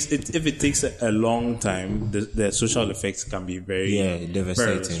side. If it takes a long time, the social effects can be very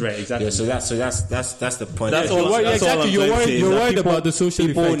devastating. Right, exactly. Yeah, so that's the point. You're worried about the social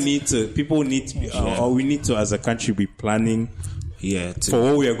effects. People need to be, or we need to, as a country, be planning. For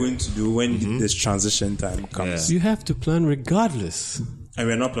what we are going to do when this transition time comes. You have to plan regardless. And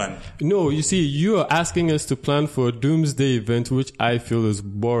we're not planning. No, you see, you are asking us to plan for a doomsday event, which I feel is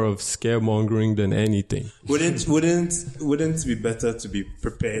more of scaremongering than anything. Wouldn't it be better to be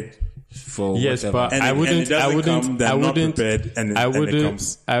prepared for yes, whatever? But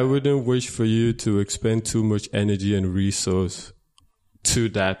I wouldn't wish for you to expend too much energy and resource to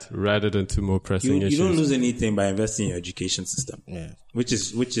that rather than to more pressing issues. You don't lose anything by investing in your education system. Yeah. Which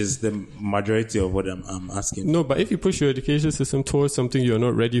is the majority of what I'm asking. No, but if you push your education system towards something you're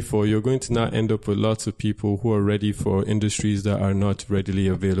not ready for, you're going to now end up with lots of people who are ready for industries that are not readily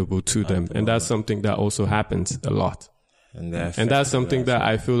available to them. And that's something that also happens a lot. And that's something that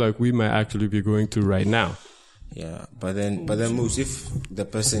I feel like we might actually be going through right now. Yeah, but then Moose, if the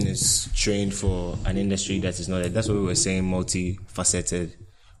person is trained for an industry that is not, that's what we were saying, multifaceted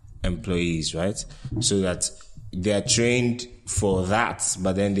employees, right? So that they are trained for that,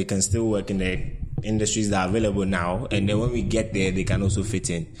 but then they can still work in the industries that are available now, and then when we get there, they can also fit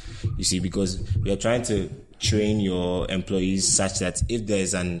in. You see, because we are trying to train your employees such that if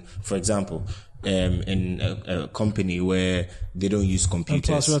there's for example, in a company where they don't use And computers.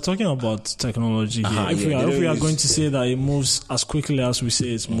 plus, we are talking about technology here. If we are going to say that it moves as quickly as we say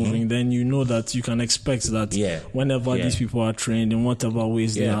it's moving, then you know that you can expect that whenever these people are trained in whatever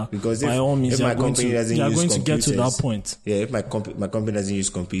ways they are, because by all means, they are going to get to that point. Yeah, if my company doesn't use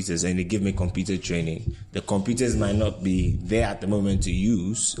computers and they give me computer training, the computers might not be there at the moment to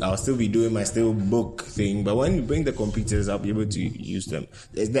use. I'll still be doing my book thing, but when you bring the computers, I'll be able to use them.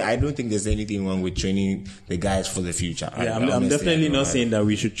 I don't think there's anything wrong with training the guys for the future. I'm definitely not saying that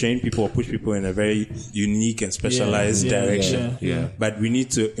we should train people or push people in a very unique and specialized direction. But we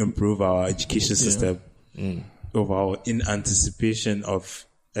need to improve our education system overall in anticipation of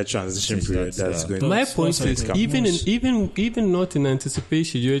a transition period that's going. My point is, even not in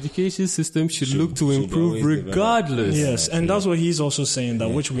anticipation, your education system should look to improve regardless. Yes, and that's what he's also saying, that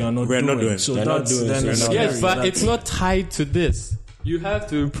which we are not doing. So that's yes, but it's not tied to this. You have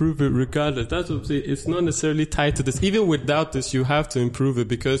to improve it regardless. That's what I'm saying. It's not necessarily tied to this. Even without this, you have to improve it,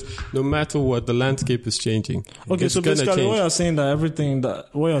 because no matter what, the landscape is changing. Okay, so basically what you're saying that everything that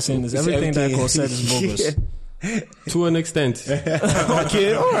Ekow said is bogus. To an extent.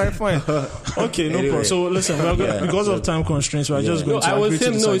 Okay, all right, fine. Okay, no problem. So listen, because of time constraints, we're just going to agree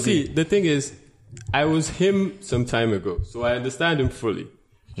to disagree. See, the thing is, I was him some time ago, so I understand him fully.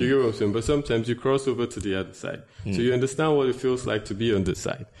 You get what I'm saying? But sometimes you cross over to the other side. So you understand what it feels like to be on this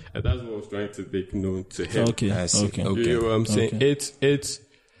side. And that's what I was trying to make known to him. Okay. You get what I'm saying?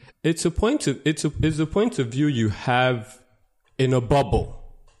 It's a point of view you have in a bubble.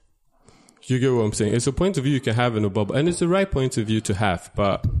 You get what I'm saying? It's a point of view you can have in a bubble, and it's the right point of view to have.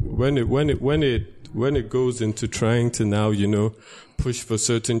 But when it goes into trying to now, push for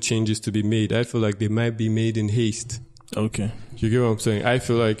certain changes to be made, I feel like they might be made in haste. Okay. You get what I'm saying? I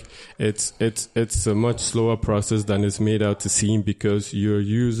feel like it's a much slower process than it's made out to seem, because you're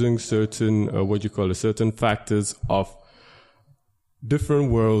using certain certain factors of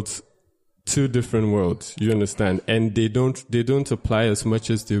different worlds to different worlds. You understand? And they don't apply as much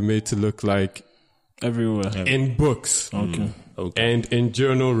as they're made to look like everywhere in books. Okay. And in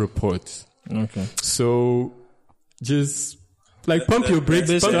journal reports. Okay. So just pump your brakes.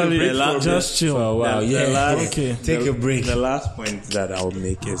 Just chill. Oh, wow. Yeah. Take a break. The last point that I'll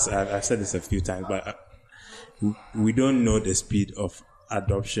make is, I've said this a few times, but we don't know the speed of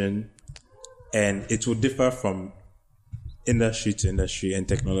adoption, and it will differ from industry to industry and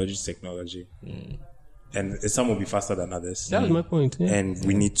technology to technology. And some will be faster than others. That was my point. Yeah. And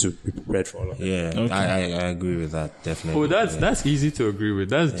we need to be prepared for all of it. Yeah, okay. I agree with that, definitely. Oh, that's easy to agree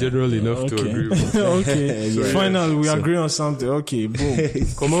with. That's general enough to agree with. Okay. Finally, we agree on something. Okay, boom.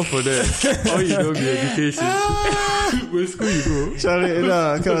 Come on for that. All you know be education. Where school you go? Charlie,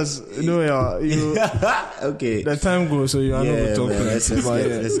 because okay. The time goes, so you are not talking.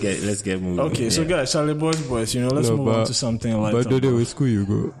 Let's get moving. Okay, so guys, Charlie boys, let's move on to something like that. But where school you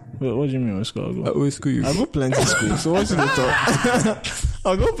go? What do you mean where school I go? Where school you go? I go plenty school, so what should they talk?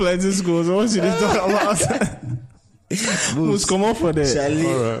 I go plenty school, so what should they talk about? Who's come up for that? Charlie.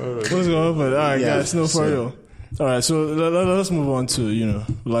 All right. Who's come up for that? All right, guys, no for real. All right, so let's move on to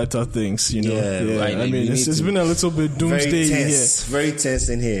lighter things. Right, I mean, it's been a little bit doomsday here. Very tense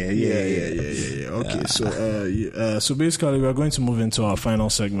in here. Yeah. Okay, so basically, we are going to move into our final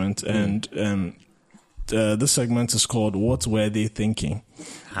segment, and this segment is called "What Were They Thinking?"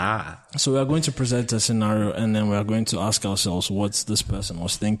 So we are going to present a scenario, and then we are going to ask ourselves what this person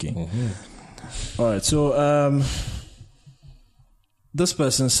was thinking. All right, so this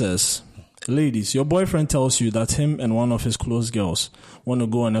person says, ladies, your boyfriend tells you that him and one of his close girls want to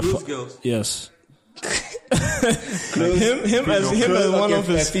go on a girls? Yes. him as one of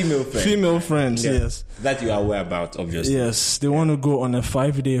his female friends, yes. That you are aware about, obviously. Yes, they want to go on a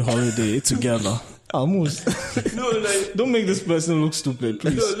 5-day holiday together. Almost. Don't make this person look stupid,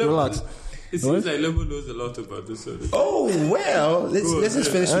 please. Relax. It seems like Lebo knows a lot about this sort of thing. Oh, well, let's just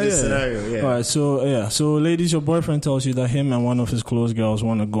finish with this scenario. Yeah. All right, so ladies, your boyfriend tells you that him and one of his close girls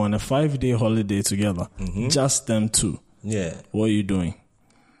want to go on a 5-day holiday together. Just them two. Yeah. What are you doing?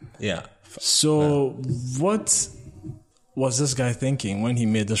 Yeah. So what was this guy thinking when he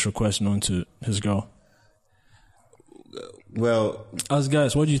made this request known to his girl? Well, as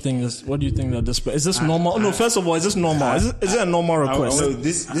guys, what do you think that this is this normal? No, first of all, is this normal? Is it a normal request? So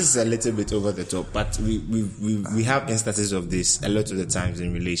this is a little bit over the top, but we have instances of this a lot of the times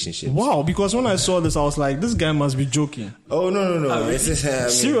in relationships. Wow, because when I saw this, I was like, this guy must be joking. Oh no!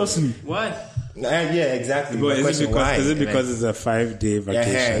 Seriously? Why? Yeah, exactly. But is it because it's a 5-day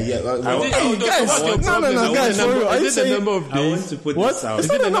vacation? Yeah. Guys, is it the number of days? I want to put this out. It's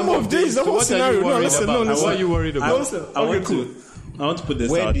not the number of days. The whole scenario. No, listen. What are you worried about? want to put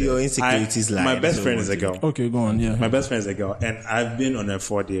this Where out do there. your insecurities lie? My best So friend is a girl. Okay, go on. Yeah. My best friend is a girl, and I've been on a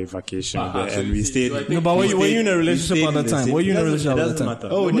 4-day vacation with her, and we stayed. No, but were you in a relationship at the time? Were you in a relationship at the time? Matter.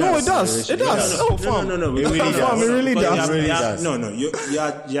 Oh, no, it does. It does. Oh, fam. No. It really does. No. You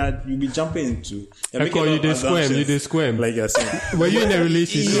be jumping into. Ekow, you did squirm. Like you're saying. Were you in a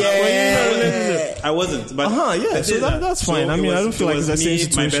relationship? Yeah. I wasn't, but Yeah. So that's fine. I mean, I don't feel like it's the same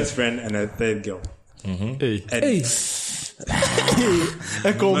situation. My best friend and a third girl. Hey. Hey.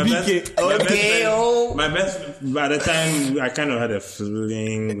 Ekow, BK. My best friend, by the time I kind of had a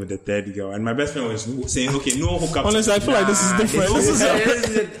fling with the third girl, and my best friend was saying, "Okay, no hookups." Honestly, I feel like this is different. This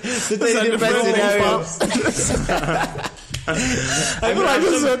is a different scenario. I feel like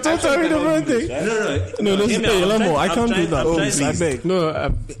this is a totally different thing. No, listen, Lemo, I can't do that. Please, I beg. No,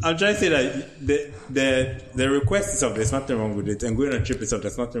 I'm trying to say that the request itself, there's nothing wrong with it, and going on a trip itself,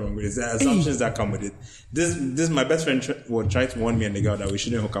 there's nothing wrong with it. The assumptions that come with it. This my best friend would try to warn me and the girl that we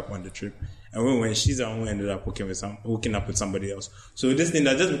shouldn't hook up on the trip. And when she's the one who ended up hooking up with somebody else. So this thing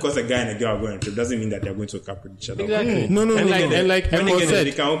that just because a guy and a girl are going on a trip doesn't mean that they're going to hook up with each other. Exactly. No. And like Ekow said,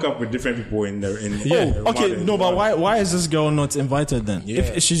 they can hook up with different people in the but why is this girl not invited then? Yeah.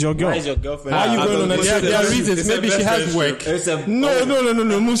 If she's your girl, Why is your girlfriend? why are you going on a trip? there are reasons. Maybe she has work.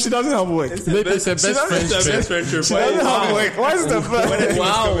 No. She doesn't have work. Maybe it's a best friend trip. trip. She doesn't have work. Why is the first?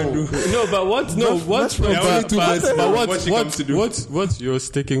 What's your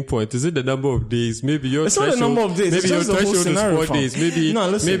sticking point? Is it the number of days? Maybe your It's not the number of days. Maybe It's your just the whole threshold is scenario, 4 fam. days. Maybe No,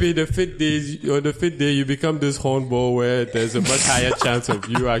 listen. maybe the fifth day you become this hornball where there's a much higher chance of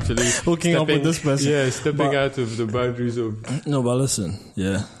you actually Hooking up with this person. Yeah, stepping out of the boundaries of. No, but listen,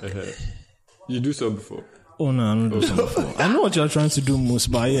 yeah. You do so before. Oh no, I'm not doing something before. I know what you're trying to do, Moose,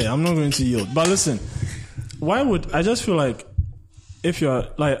 but yeah, I'm not going to yield. But listen, I just feel like if you're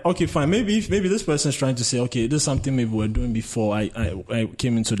like, okay, fine, maybe this person is trying to say, okay, this is something maybe we're doing before I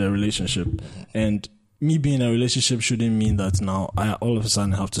came into the relationship, and me being in a relationship shouldn't mean that now I all of a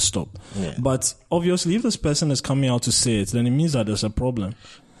sudden have to stop. Yeah. But obviously, if this person is coming out to say it, then it means that there's a problem.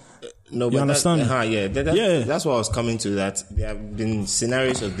 No, You but understand? That's what I was coming to. That there have been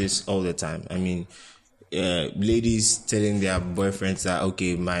scenarios of this all the time. I mean, ladies telling their boyfriends that,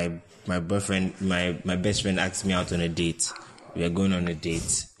 okay, my boyfriend, my best friend asked me out on a date. We are going on a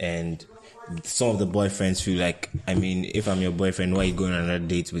date, and some of the boyfriends feel like, I mean, if I'm your boyfriend, why are you going on a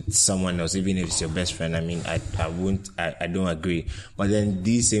date with someone else, even if it's your best friend? I mean, I don't agree. But then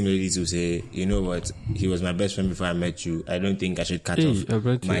these same ladies will say, you know what, he was my best friend before I met you. I don't think I should cut off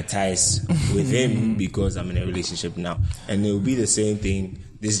my ties with him because I'm in a relationship now. And it will be the same thing.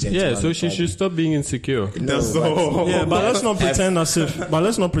 This gentleman. Yeah, so she should stop being insecure. But let's not pretend as if. But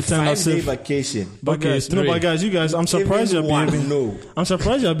let's not pretend as 5-day if. vacation. But guys, you guys, I'm surprised you're behaving. No. I'm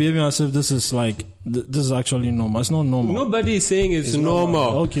surprised you're behaving as if this is like this is actually normal. It's not normal. Nobody is saying it's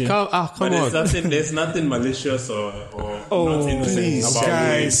normal. Okay. Come on. There's nothing malicious or nothing please, about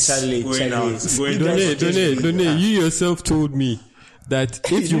guys. Charlie. Donate. You yourself told me that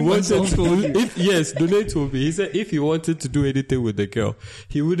if you wanted to, Donate told me. He said if he wanted to do anything with the girl,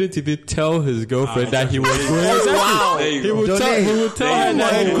 he wouldn't even tell his girlfriend that he was going. Wow. He would tell her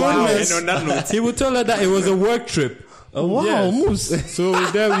that he would tell her that it was a work trip. Oh, wow, Moose. So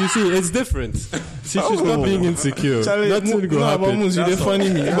there you see, it's different. She should stop being insecure. Charlie, Nothing go happen. Moose, you funny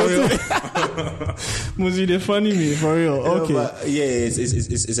me. Moose, you funny me for real. Okay.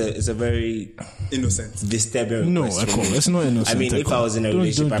 It's a very innocent, disturbing. No, question. it's not innocent. I mean, if I was in a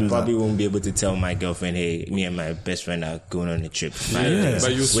relationship, don't I probably won't be able to tell my girlfriend, "Hey, me and my best friend are going on a trip."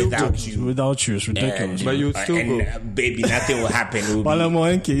 But you still without go. you, Without you, it's ridiculous. But you still go. Baby, nothing will happen.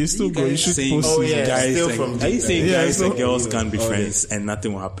 You still go. You should post. Oh yeah, guys, still from. are you saying guys and girls can can't be friends and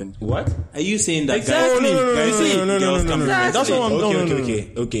nothing will happen? What? Are you saying that Exactly. girls can't be friends? That's what I'm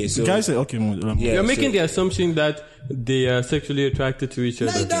Okay. So guys say okay. yeah, You're making the assumption that they are sexually attracted to each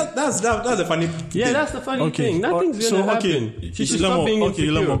other. That's the funny. Yeah, that's the funny thing. Nothing's gonna happen. She should stop being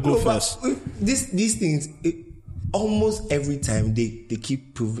insecure. Let me go first. These things. Almost every time they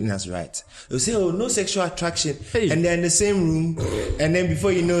keep proving us right. They'll say, "Oh, no sexual attraction," and they're in the same room, and then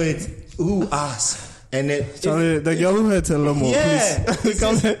before you know it, who asked? And then Sorry, the girl who had Lomo, please.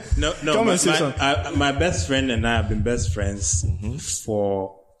 Come and say something. My best friend and I have been best friends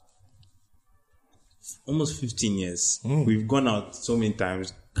for almost 15 years. We've gone out so many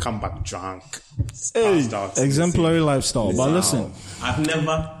times, come back drunk. Exemplary lifestyle. But listen, I've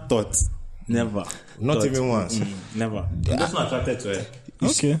never thought. not even once. Never. I'm just not attracted to her.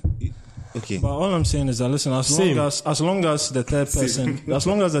 okay. Okay. But all I'm saying is that listen, as long as the third person, as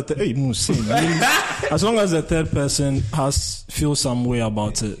long as the third person feels some way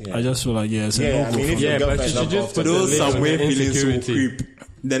about it, I just feel like it's a no-go. But you should just put those some way feelings so insecurity. creep.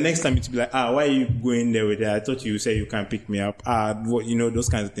 The next time it's be like, why are you going there with that? I thought you said you can't pick me up. Those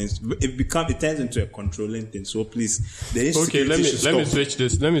kinds of things. It turns into a controlling thing. So please, the insecurity should stop.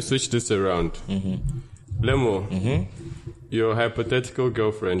 Let me switch this around. Lemo, your hypothetical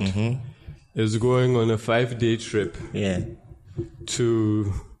girlfriend is going on a 5-day trip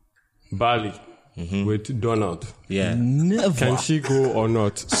to Bali with Donald. Yeah. Never. Can she go or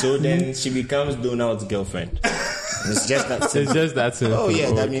not? So then she becomes Donald's girlfriend. It's just that simple. It's just that simple. Oh yeah,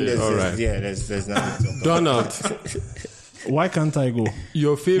 I mean, there's there's nothing. Donald, why can't I go?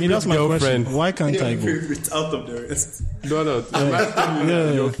 your favorite That's my girlfriend. question. Why can't I go? Favorite out of the rest. Donald, I'm asking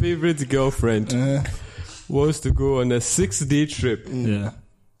you, your favorite girlfriend wants to go on a 6-day trip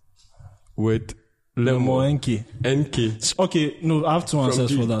with Lemo Enki. Enki. Okay, no, I have two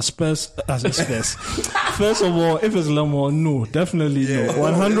answers for that. Spurs. First of all, if it's Lemo, no, definitely no.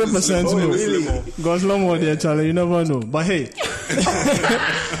 100% no. Really? Because Lemo, there, Charlie, you never know. But hey,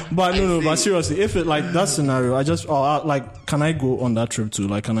 but but seriously, if it like that scenario, can I go on that trip too?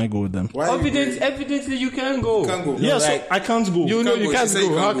 Like, can I go with them? Evidently, you can go. Yeah, so I can't go. You can't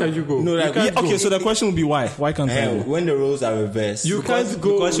go. How can you go? No, like, Okay, so the question will be why? Why can't I go? When the roles are reversed, You can't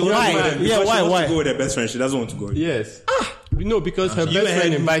go. Because she wants to go with- Yeah, because she why? wants Why? to go with her best friend. She doesn't want to go. Yes. No, because her best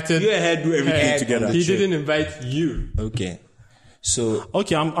friend invited. You and her do everything together. He didn't invite you. okay. So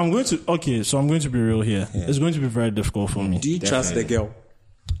Okay, I'm going to be real here. It's going to be very difficult for me. Do you trust the girl?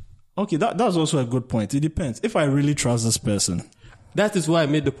 Okay, that's also a good point. It depends. If I really trust this person. That is why I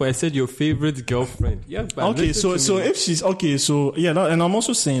made the point. I said your favorite girlfriend. Yeah, but Okay, so if she's okay, so yeah, and I'm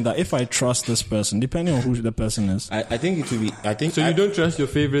also saying that if I trust this person, depending on who the person is, I think it will be. I think so. You don't trust your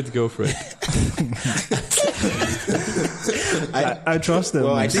favorite girlfriend. I trust them.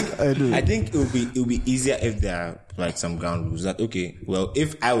 Well, I do. think it will be easier if there are like some ground rules. That okay, well,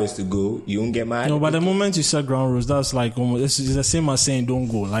 if I was to go, you won't get mad. No, but the moment you set ground rules, that's like almost it's the same as saying don't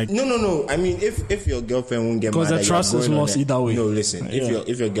go. Like no. I mean, if your girlfriend won't get mad, because the trust is lost either way. No, listen.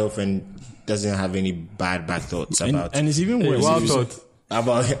 If your girlfriend doesn't have any bad back thoughts about, and it's even worse. Wild thought.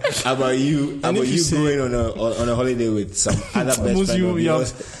 about you going on a holiday with some other best friend of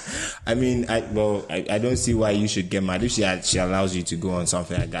yours. I mean, I don't see why you should get mad if she allows you to go on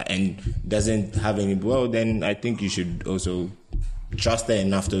something like that and doesn't have any. Well, then I think you should also trust her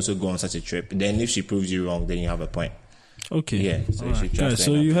enough to also go on such a trip. Then if she proves you wrong, then you have a point. Okay. Yeah. So you should trust her.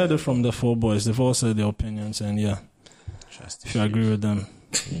 So you heard it from the 4 boys. They've all said their opinions, and if you agree with them.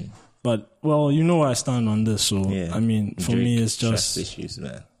 But, well, you know where I stand on this, so, I mean, for me, it's just... Trust issues,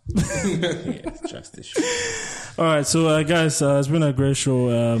 man. Trust issues. All right, so, guys, it's been a great show.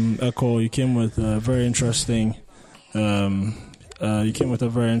 Ekow, you came with a very interesting...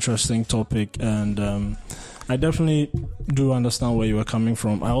 topic, and I definitely do understand where you were coming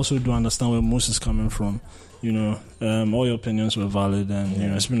from. I also do understand where Moose is coming from. You know, all your opinions were valid, and you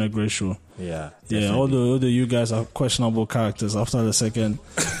know, it's been a great show. Yeah. Although you guys are questionable characters after the second,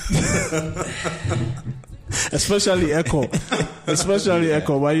 especially Ekow,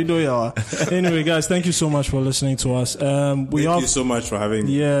 but you know you are. Anyway, guys, thank you so much for listening to us. Thank you so much for having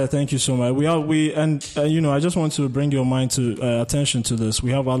me. Yeah, thank you so much. I just want to bring your mind to attention to this. We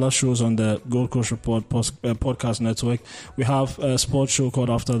have other shows on the Gold Coast Report podcast network. We have a sports show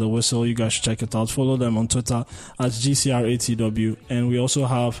called After the Whistle. You guys should check it out. Follow them on Twitter at GCRATW, and we also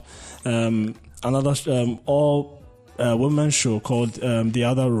have another all women's show called The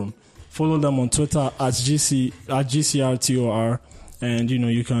Other Room. Follow them on Twitter at GCRTOR, and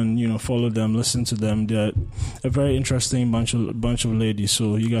you can follow them, listen to them. They're a very interesting bunch of ladies,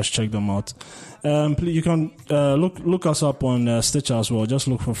 so you guys check them out. Please, you can look us up on Stitcher as well. Just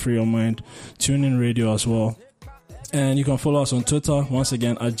look for Free Your Mind. Tune in radio as well. And you can follow us on Twitter, once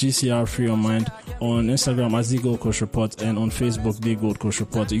again, at GCR Free Your Mind, on Instagram as The Gold Coast Report, and on Facebook, The Gold Coast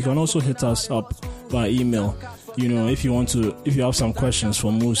Report. You can also hit us up by email. If you have some questions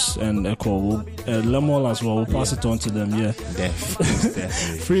for Moose and Ekow, Lemol as well, we'll pass it on to them. Yeah,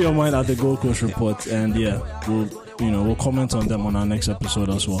 definitely. Free Your Mind at The Gold Coast Report, and we'll comment on them on our next episode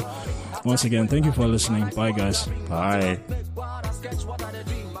as well. Once again, thank you for listening. Bye, guys. Bye.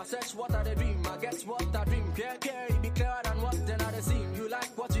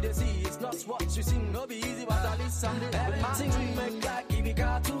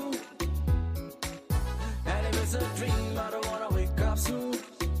 And if it's a dream, I don't wanna wake up soon.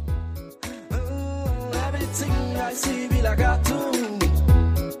 Everything I see be like a cartoon.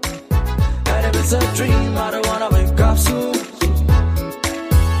 And if it's a dream, I don't wanna wake up soon.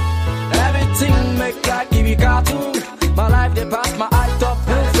 make like give me cartoon. My life they pass my eye top.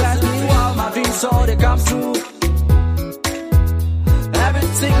 Flash me while my dreams all they come true.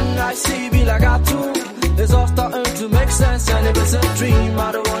 Everything I see be like a cartoon. It's all starting to make sense, and if it's a dream,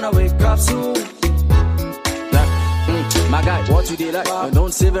 I don't wanna wake up soon. My guy, what you did like?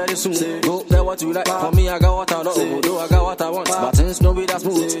 Don't say very soon. Go get what you like. For me, I got what I love. Although I got what I want. But things no be that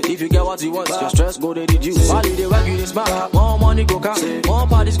smooth. If you get what you want, your stress go to reduce. While they work you this smart, more money go come, more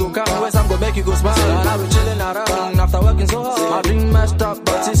parties go come. Where's I'm gonna make you go smile? And I be chilling around after working so hard. My dream messed up,